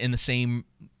categorize it in the same.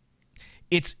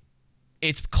 It's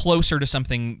closer to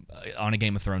something on a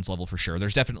Game of Thrones level for sure.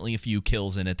 There's definitely a few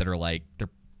kills in it that are like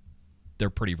they're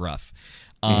pretty rough.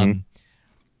 But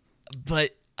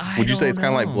would you say it's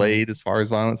kind of like Blade as far as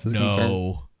violence is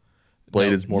concerned?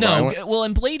 Blade is more violent? Well,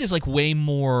 and Blade is like way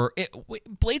more.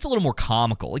 Blade's a little more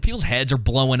comical. Like people's heads are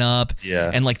blowing up.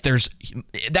 Yeah. And like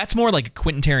that's more like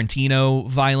Quentin Tarantino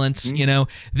violence. Mm-hmm. You know,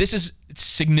 this is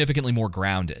significantly more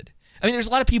grounded. I mean, there's a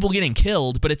lot of people getting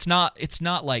killed, but it's not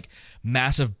like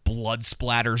massive blood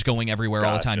splatters going everywhere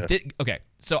all the time. Okay,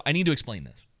 so I need to explain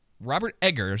this. Robert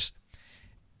Eggers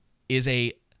is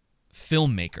a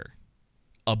filmmaker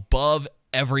above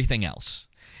everything else.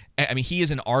 I mean, he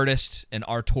is an artist, an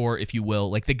auteur, if you will.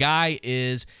 Like the guy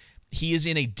is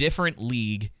in a different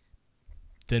league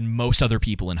than most other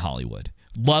people in Hollywood.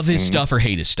 Love his stuff or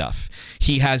hate his stuff.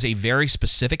 He has a very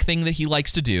specific thing that he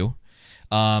likes to do.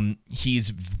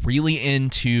 He's really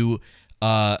into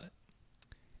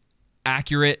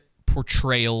accurate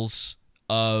portrayals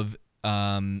of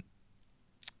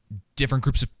different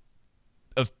groups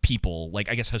of people, like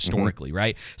I guess historically,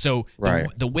 right? So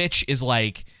The Witch is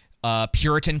like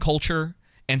Puritan culture,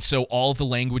 and so all of the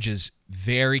language is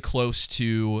very close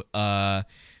to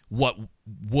what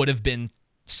would have been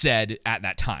said at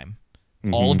that time.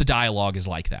 All of the dialogue is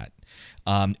like that,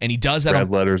 and he does that.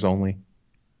 Red letters only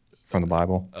from the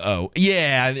Bible. Oh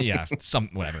yeah, some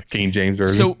whatever. King James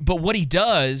version. So, but what he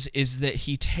does is that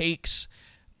he takes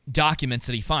documents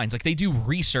that he finds. Like they do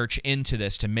research into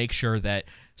this to make sure that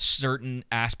certain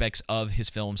aspects of his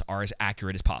films are as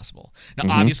accurate as possible.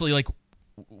 Now, obviously, like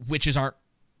witches aren't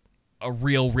a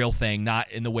real thing,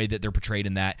 not in the way that they're portrayed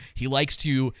in that. He likes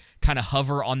to kind of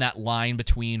hover on that line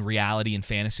between reality and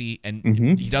fantasy,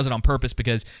 and he does it on purpose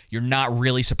because you're not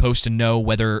really supposed to know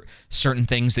whether certain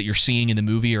things that you're seeing in the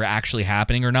movie are actually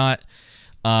happening or not.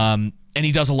 And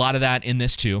he does a lot of that in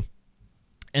this too.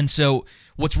 And so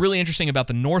what's really interesting about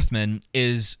The Northman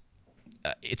is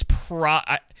it's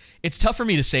tough for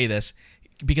me to say this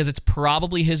because it's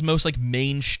probably his most like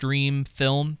mainstream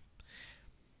film.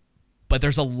 But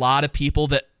there's a lot of people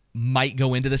that might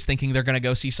go into this thinking they're going to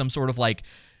go see some sort of like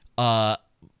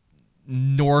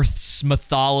Norse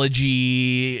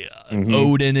mythology,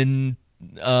 Odin and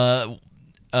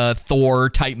Thor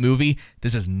type movie.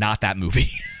 This is not that movie.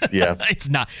 Yeah. It's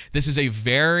not. This is a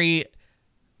very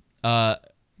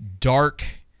dark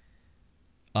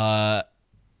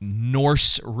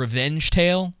Norse revenge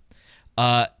tale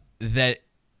that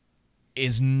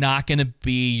is not going to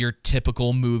be your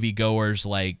typical moviegoer's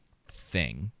like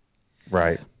thing.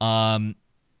 Right.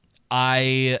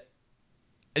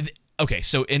 Okay,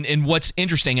 so and what's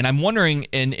interesting, and I'm wondering,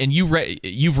 and you've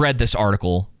read this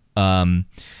article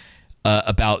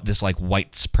about this like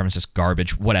white supremacist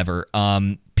garbage, whatever.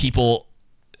 People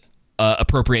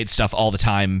appropriate stuff all the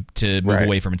time to move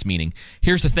away from its meaning.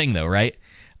 Here's the thing, though, right?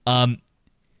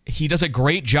 He does a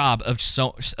great job of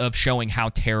showing how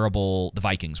terrible the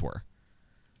Vikings were.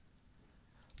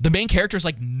 The main character is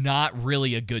like not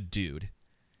really a good dude.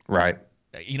 Right.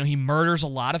 You know, he murders a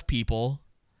lot of people.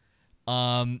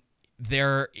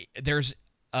 There's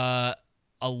a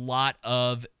lot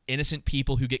of innocent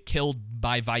people who get killed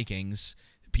by Vikings,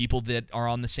 people that are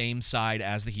on the same side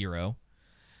as the hero.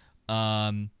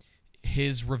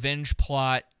 His revenge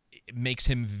plot makes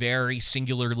him very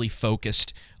singularly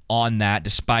focused on that,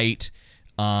 despite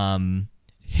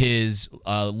his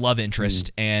love interest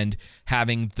and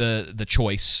having the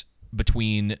choice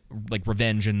between like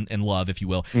revenge and love, if you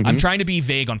will. I'm trying to be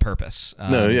vague on purpose.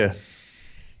 No, yeah.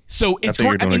 So it's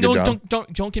hard. I mean,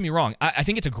 don't get me wrong. I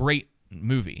think it's a great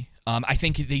movie. I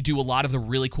think they do a lot of the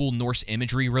really cool Norse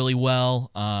imagery really well,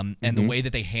 and the way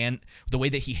that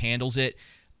he handles it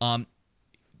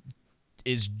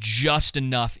is just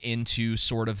enough into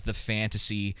sort of the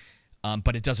fantasy,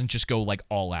 but it doesn't just go like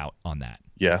all out on that.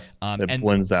 Yeah, it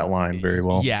blends that line very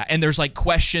well. Yeah, and there's like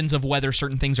questions of whether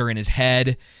certain things are in his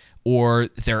head or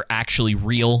they're actually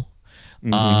real.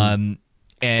 And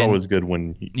It's always good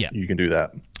when you can do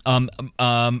that.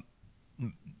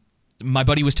 My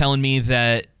buddy was telling me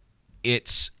that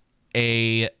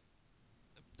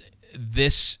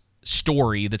this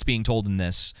story that's being told in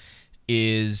this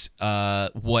is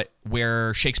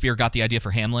where Shakespeare got the idea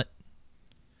for Hamlet.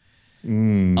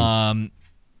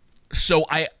 So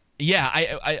I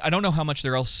don't know how much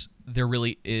there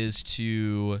really is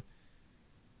to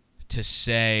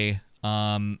say.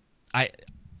 I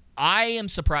am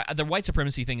surprised. The white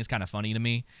supremacy thing is kind of funny to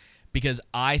me because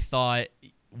I thought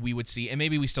we would see, and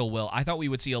maybe we still will, I thought we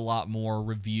would see a lot more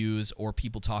reviews or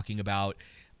people talking about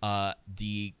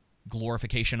the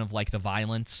glorification of like the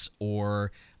violence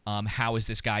or how is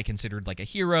this guy considered like a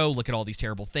hero? Look at all these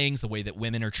terrible things, the way that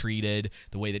women are treated,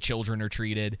 the way that children are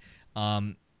treated.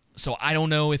 So I don't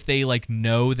know if they like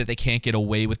know that they can't get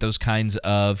away with those kinds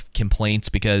of complaints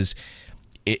because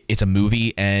it's a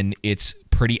movie and it's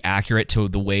pretty accurate to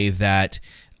the way that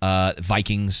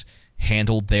Vikings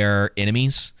handled their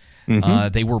enemies.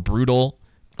 They were brutal.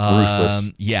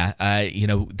 Ruthless.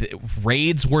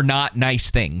 Raids were not nice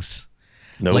things.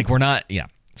 Nope. Like we're not, yeah.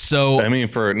 So I mean,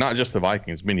 for not just the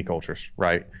Vikings, many cultures,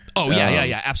 right? Oh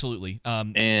yeah, absolutely.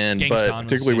 But Khan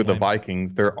particularly with the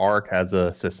Vikings, their arc as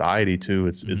a society too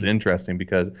is interesting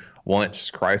because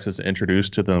once Christ was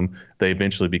introduced to them, they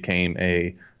eventually became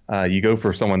you go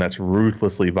for someone that's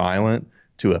ruthlessly violent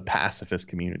to a pacifist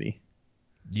community.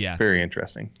 Yeah, very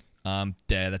interesting.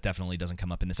 That definitely doesn't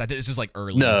come up in this. I think this is like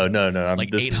early. No.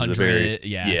 Like this 800.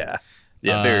 Yeah,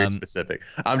 very specific.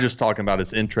 I'm just talking about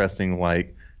it's interesting,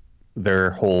 like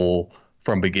their whole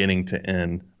from beginning to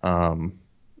end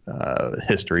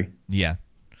history. Yeah.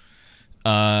 So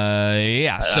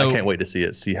I can't wait to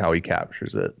see how he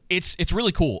captures it. It's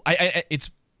really cool.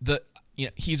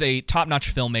 He's a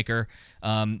top-notch filmmaker.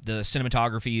 The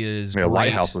cinematography is great.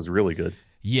 Lighthouse was really good.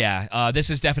 Yeah, this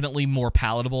is definitely more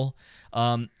palatable.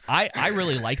 I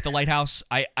really like The Lighthouse.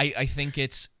 I think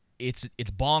it's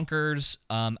bonkers.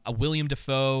 William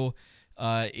Dafoe.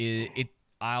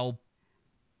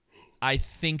 I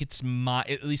think it's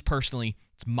at least personally,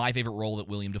 it's my favorite role that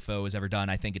William Dafoe has ever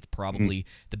done. I think it's probably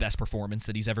the best performance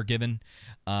that he's ever given.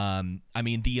 I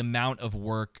mean, the amount of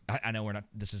work, I know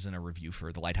this isn't a review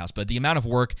for The Lighthouse, but the amount of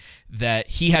work that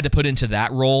he had to put into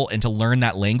that role and to learn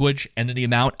that language, and then the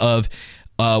amount of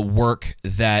work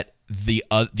that the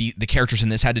characters in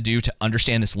this had to do to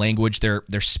understand this language. They're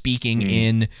speaking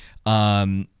in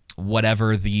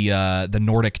whatever the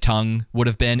Nordic tongue would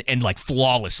have been, and like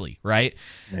flawlessly, right?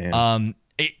 Man.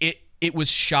 It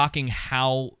was shocking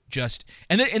how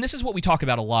and this is what we talk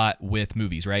about a lot with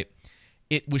movies, right?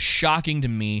 It was shocking to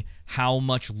me how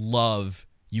much love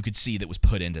you could see that was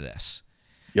put into this.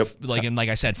 Yep. Like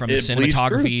I said, from the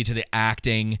cinematography to the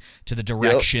acting to the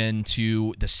direction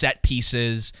to the set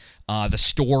pieces, the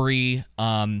story,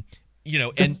 and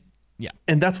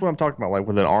that's what I'm talking about. Like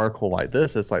with an article like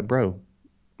this, it's like, bro,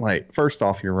 like first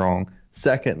off, you're wrong.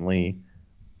 Secondly,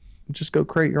 just go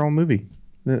create your own movie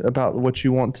about what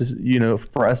you want to,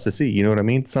 for us to see. You know what I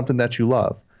mean? Something that you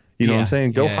love. You know what I'm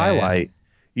saying? Go highlight,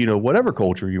 whatever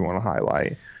culture you want to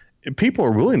highlight. People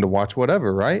are willing to watch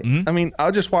whatever, right? I mean,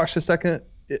 I'll just watch the second.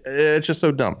 It's just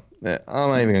so dumb. I'm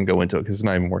not even going to go into it because it's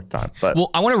not even worth time. But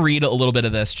I want to read a little bit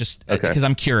of this just because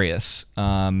I'm curious.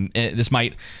 This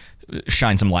might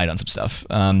shine some light on some stuff.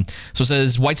 So it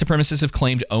says, white supremacists have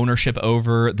claimed ownership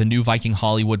over the new Viking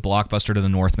Hollywood blockbuster to the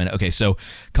Northman. Okay, so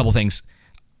a couple things.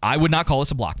 I would not call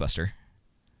this a blockbuster.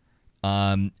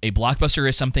 A blockbuster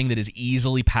is something that is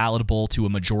easily palatable to a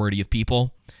majority of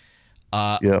people.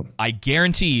 I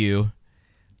guarantee you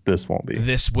this won't be.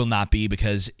 This will not be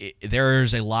because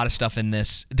there's a lot of stuff in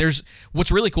this.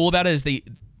 What's really cool about it is there's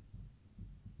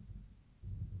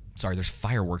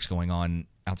fireworks going on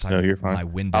outside my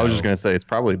window. I was just going to say it's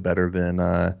probably better than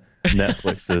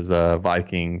Netflix's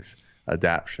Vikings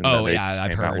adaptation that they just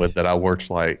came out with that I watched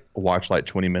like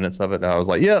 20 minutes of it. And I was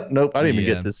like, yep, nope, I didn't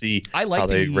even get to see how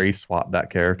they race swapped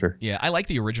that character. Yeah, I like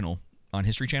the original on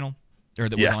History Channel. Or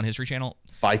that was on History Channel.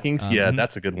 Vikings?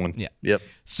 That's a good one. Yeah. Yep.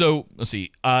 So, let's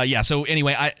see. So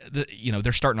anyway,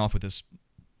 they're starting off with this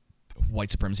white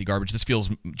supremacy garbage. This feels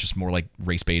just more like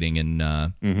race baiting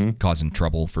and causing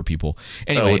trouble for people.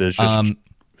 Anyway, it is just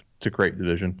it's a great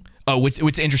division.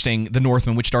 What's interesting, The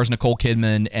Northman, which stars Nicole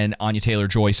Kidman and Anya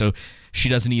Taylor-Joy, so she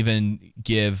doesn't even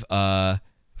give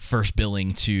first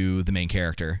billing to the main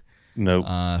character. Nope.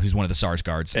 Who's one of the SARS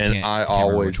guards. And I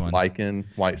always liken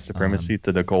white supremacy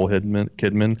to Nicole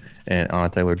Kidman and Anya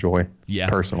Taylor-Joy. Yeah.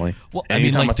 Personally. Well,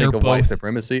 Anytime I think of white both,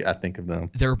 supremacy, I think of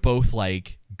them. They're both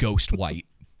like ghost white.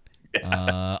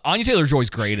 Anya Taylor-Joy's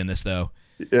great in this, though.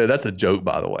 Yeah, that's a joke,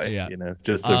 by the way. Yeah. You know,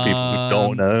 just so people who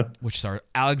don't know. Which star?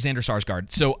 Alexander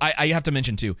Skarsgård. So I have to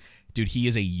mention too, dude. He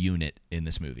is a unit in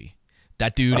this movie.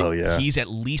 That dude. Oh, yeah. He's at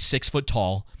least 6 foot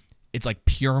tall. It's like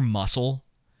pure muscle.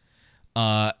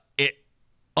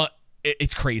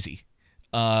 It's crazy.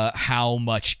 How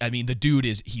much? I mean, the dude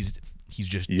is he's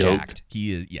just yoked. jacked.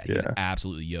 He is. Yeah, he's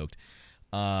absolutely yoked.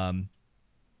 I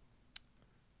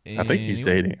think he's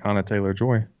dating Anya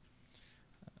Taylor-Joy.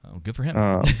 Oh, good for him.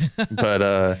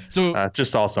 But so I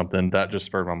just saw something that just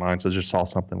spurred my mind. So I just saw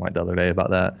something like the other day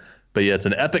about that. But yeah, it's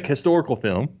an epic historical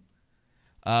film.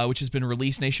 Which has been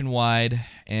released nationwide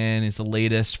and is the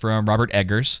latest from Robert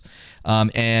Eggers,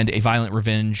 and a violent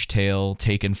revenge tale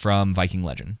taken from Viking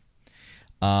legend.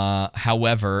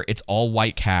 However, it's all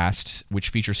white cast, which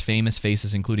features famous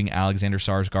faces including Alexander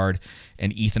Skarsgård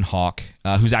and Ethan Hawke,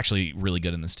 who's actually really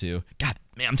good in this too. God,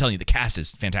 man, I'm telling you, the cast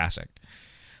is fantastic.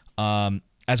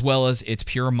 As well as its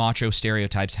pure macho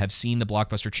stereotypes have seen the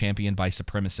blockbuster championed by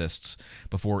supremacists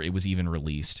before it was even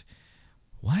released.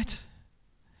 What?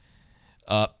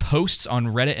 Posts on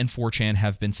Reddit and 4chan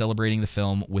have been celebrating the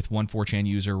film, with one 4chan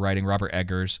user writing, Robert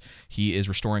Eggers, he is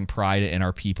restoring pride in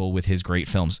our people with his great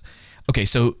films. Okay,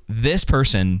 so this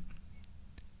person,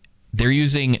 they're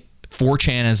using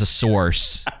 4chan as a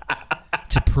source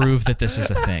to prove that this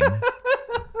is a thing.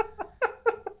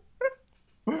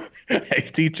 Hey,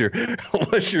 teacher,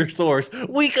 what's your source?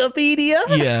 Wikipedia?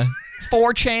 Yeah.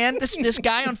 4chan. This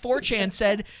guy on 4chan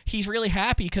said he's really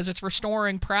happy because it's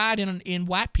restoring pride in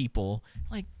white people.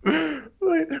 Like,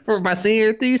 for my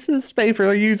senior thesis paper,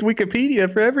 I use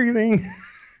Wikipedia for everything.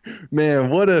 Man,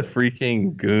 what a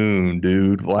freaking goon,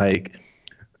 dude. Like,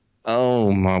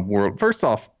 oh my world. First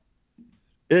off,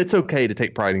 it's okay to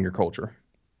take pride in your culture,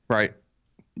 right?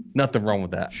 Nothing wrong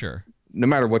with that. sure. No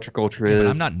matter what your culture Yeah, but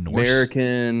is. I'm not Norse.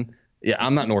 American. Yeah,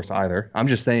 I'm not Norse either. I'm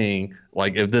just saying,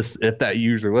 like, if that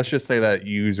user, let's just say that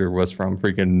user was from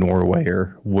freaking Norway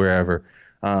or wherever,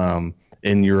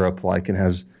 in Europe, like, and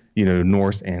has,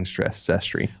 Norse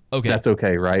ancestry. Okay. That's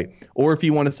okay, right? Or if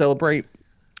you want to celebrate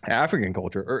African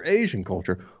culture or Asian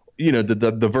culture,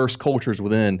 the diverse cultures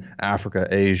within Africa,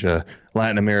 Asia,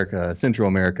 Latin America, Central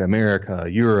America,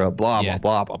 Europe, blah, Yeah.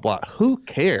 blah, blah, blah, blah. Who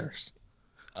cares?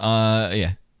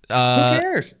 Yeah. Who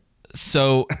cares?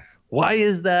 So, Why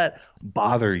is that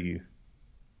bother you?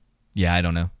 yeah, I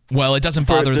don't know. Well, it doesn't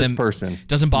For bother this them. person.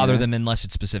 Doesn't bother them unless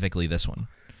it's specifically this one.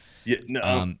 Yeah,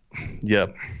 no.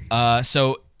 Yep.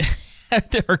 So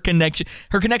her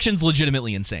connection's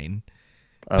legitimately insane.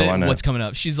 I know. What's coming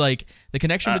up? She's like, the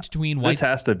connection between white. This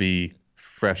has to be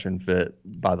fresh and fit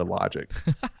by the logic.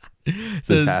 says,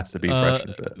 This has to be fresh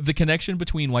and fit. The connection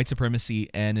between white supremacy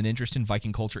and an interest in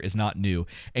Viking culture is not new.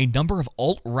 A number of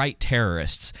alt-right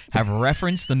terrorists have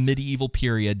referenced the medieval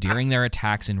period during their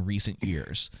attacks in recent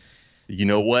years. You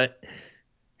know what?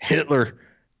 Hitler,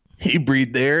 he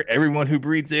breathed there. Everyone who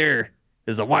breathes there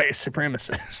is a white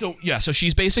supremacist. So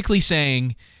she's basically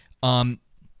saying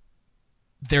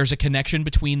there's a connection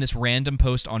between this random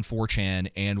post on 4chan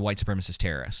and white supremacist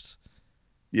terrorists.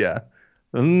 Yeah.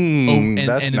 That's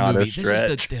That's not a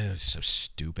stretch. This is so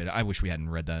stupid. I wish we hadn't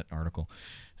read that article.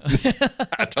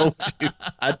 I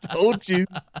told you.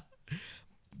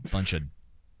 Bunch of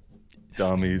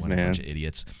Dummies, man. Bunch of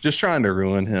idiots. Just trying to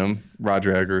ruin him,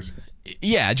 Roger Eggers.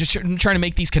 Yeah, just trying to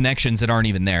make these connections that aren't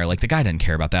even there. Like, the guy didn't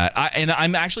care about that. And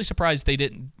I'm actually surprised they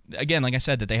didn't. Again, like I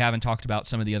said, that they haven't talked about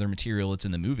some of the other material that's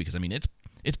in the movie, because I mean,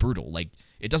 it's brutal. Like,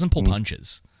 it doesn't pull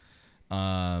punches.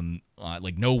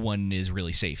 Like, no one is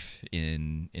really safe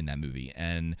in that movie,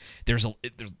 and there's a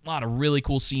lot of really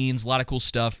cool scenes, a lot of cool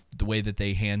stuff. The way that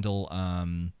they handle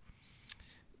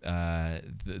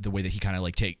the way that he kind of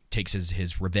like takes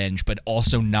his revenge, but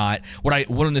also not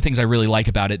one of the things I really like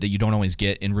about it that you don't always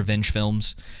get in revenge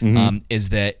films, is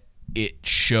that it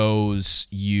shows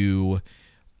you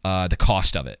the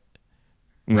cost of it,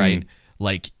 right?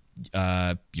 Like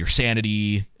your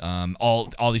sanity,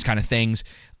 all these kind of things,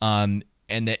 and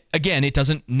that, again, it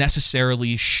doesn't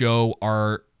necessarily show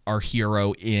our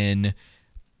hero in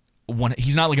one.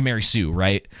 He's not like a Mary Sue,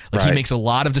 right? Like, he makes a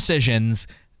lot of decisions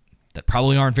that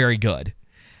probably aren't very good.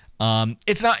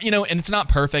 It's not, and it's not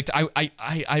perfect.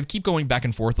 I keep going back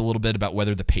and forth a little bit about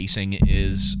whether the pacing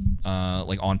is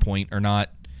like on point or not.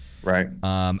 Right.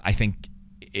 I think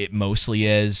it mostly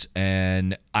is,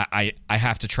 and I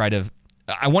have to try to.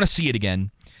 I want to see it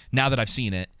again now that I've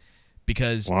seen it,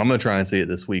 because. Well, I'm gonna try and see it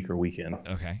this week or weekend.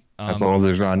 Okay. As long as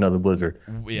there's not another blizzard.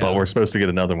 Yeah. But we're supposed to get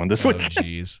another one this week. Oh,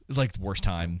 jeez. It's like the worst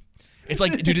time. It's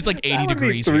like, dude, it's like 80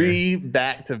 degrees. 3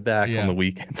 back to back on the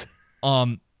weekends.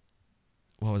 What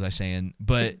was I saying?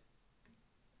 But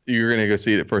you're gonna go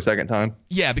see it for a second time?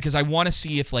 Yeah, because I want to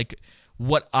see if like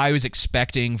what I was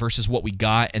expecting versus what we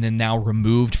got, and then now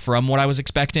removed from what I was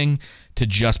expecting to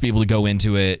just be able to go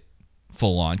into it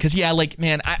full on. Because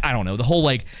man, I don't know, the whole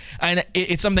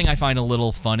it's something I find a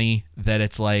little funny that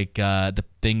it's like the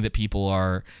thing that people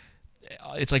are,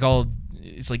 it's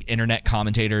like internet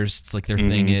commentators, it's like their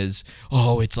thing is,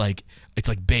 it's like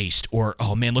based, or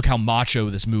oh man, look how macho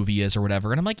this movie is or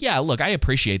whatever. And I'm like, yeah, look, I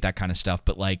appreciate that kind of stuff,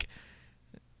 but like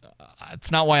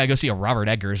it's not why I go see a Robert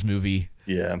Eggers movie.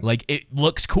 Yeah, like it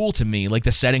looks cool to me, like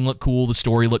the setting looked cool, the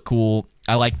story looked cool.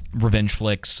 I like revenge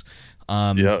flicks.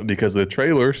 Because the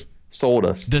trailers sold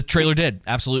us. The trailer did,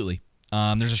 absolutely.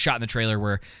 There's a shot in the trailer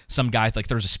where some guy like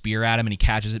throws a spear at him and he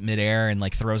catches it midair and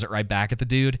like throws it right back at the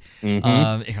dude.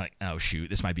 And you're like, oh shoot,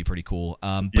 this might be pretty cool.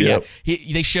 But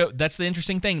they show, that's the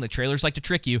interesting thing. The trailers like to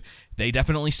trick you. They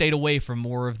definitely stayed away from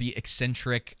more of the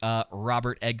eccentric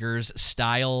Robert Eggers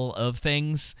style of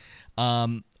things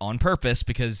on purpose,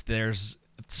 because there's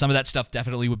some of that stuff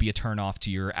definitely would be a turnoff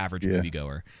to your average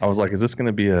moviegoer. I was like, is this going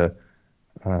to be a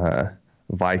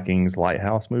Vikings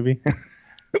Lighthouse movie?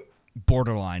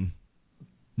 Borderline.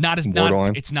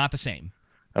 It's not the same.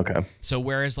 Okay. So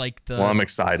whereas like I'm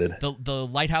excited. The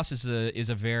Lighthouse is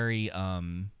a very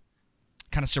kind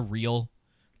of surreal,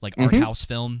 like art house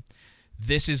film.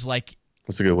 This is like,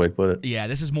 that's a good way to put it. Yeah,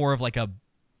 this is more of like a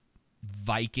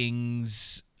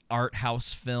Vikings art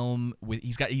house film.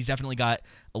 He's definitely got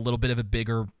a little bit of a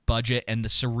bigger budget, and the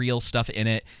surreal stuff in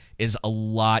it is a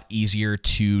lot easier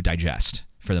to digest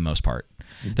for the most part.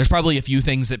 There's probably a few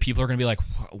things that people are going to be like,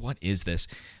 what is this?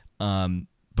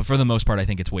 But for the most part, I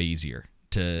think it's way easier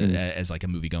as like a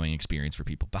movie-going experience for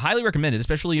people. But highly recommended,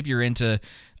 especially if you're into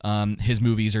his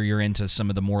movies, or you're into some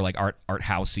of the more like art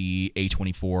housey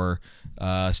A24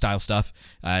 style stuff.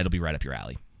 It'll be right up your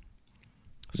alley.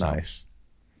 So, nice.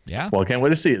 Yeah. Well, I can't wait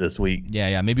to see it this week.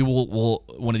 Yeah. Maybe we'll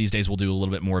one of these days we'll do a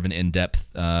little bit more of an in-depth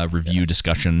review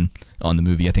discussion on the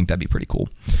movie. I think that'd be pretty cool.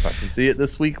 If I can see it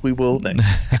this week, we will next.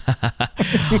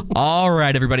 All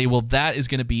right, everybody. Well, that is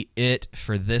going to be it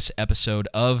for this episode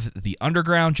of The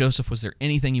Underground. Joseph, was there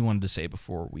anything you wanted to say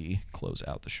before we close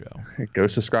out the show? Go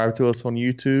subscribe to us on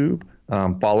YouTube.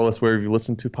 Follow us wherever you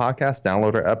listen to podcasts.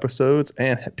 Download our episodes.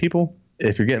 And people,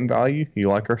 if you're getting value, you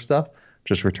like our stuff,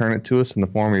 just return it to us in the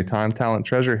form of your time, talent,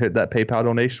 treasure. Hit that PayPal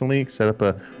donation link, set up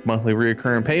a monthly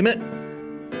recurring payment,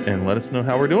 and let us know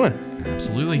how we're doing.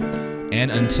 Absolutely.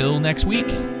 And until next week,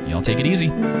 y'all take it easy.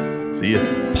 See ya.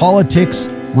 Politics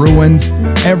ruins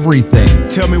everything.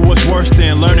 Tell me what's worse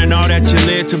than learning all that you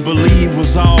led to believe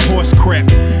was all horse crap.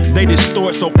 They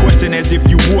distort, so question as if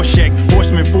you war shack.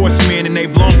 Horsemen, forcemen, and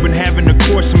they've long been having the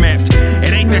course mapped.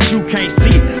 It ain't that you can't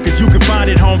see, cause you can find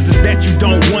it, Holmes, it's that you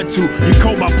don't want to. You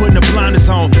cope by putting the blinders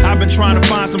on. I've been trying to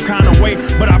find some kind of way,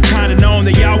 but I've kinda known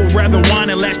that y'all would rather whine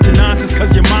and latch to nonsense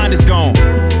cause your mind is gone.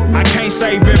 I can't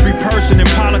save every person, and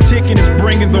politicking is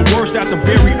bringing the worst out the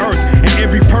very earth. And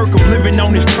every perk of living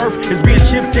on this turf is being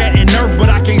chipped at and nerfed, but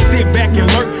I can't sit back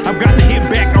and lurk. I've got to hit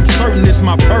back, I'm certain it's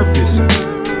my purpose.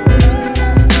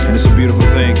 And it's a beautiful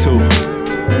thing too.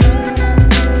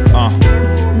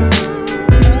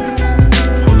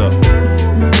 Hold up.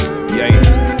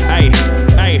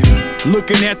 Hey,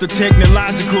 looking at the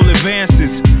technological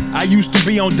advances. I used to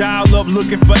be on dial-up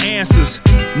looking for answers.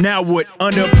 Now what?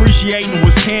 Underappreciating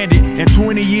was candid. And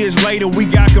 20 years later, we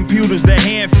got computers that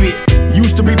hand fit.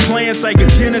 Used to be playing Sega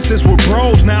Genesis with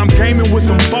bros. Now I'm gaming with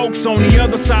some folks on the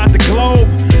other side the globe.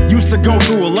 Used to go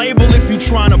through a label if you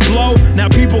trying to blow. Now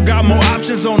people got more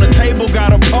options on the table,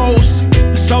 gotta post.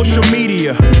 Social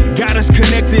media got us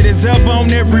connected as ever on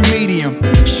every medium.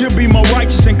 Should be more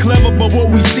righteous and clever, but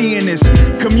what we seeing is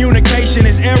communication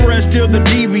is error and still the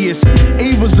devious.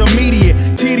 Evil's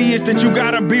immediate, tedious that you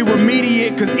gotta be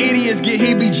remediate, cause idiots get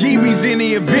heebie-jeebies in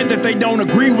the event that they don't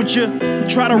agree with you.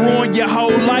 Try to ruin your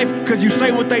whole life cause you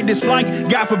say what they dislike.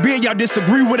 God forbid y'all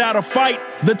disagree without a fight.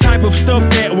 The type of stuff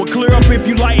that will clear up if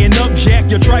you lighten up, Jack.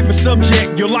 Your trifling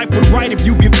subject, your life would right if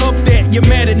you give up that. You're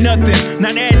mad at nothing,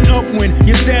 not adding up when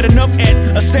you're sad enough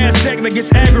at a sad second that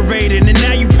gets aggravated, and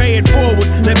now you pay it forward.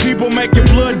 Let people make your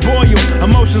blood boil,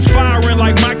 emotions firing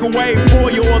like microwave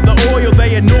foil, or the oil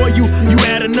they annoy you. You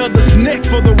add another's neck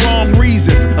for the wrong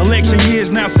reasons. Election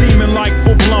years now seeming like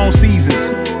full-blown seasons.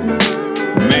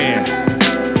 Man,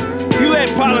 you let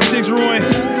politics ruin,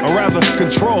 or rather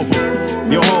control,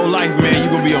 your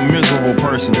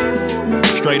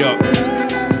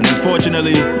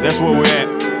Unfortunately, that's where we're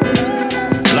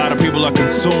at. A lot of people are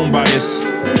consumed by this,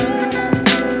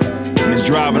 and it's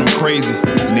driving them crazy,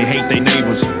 and they hate their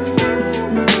neighbors.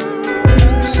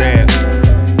 Sad.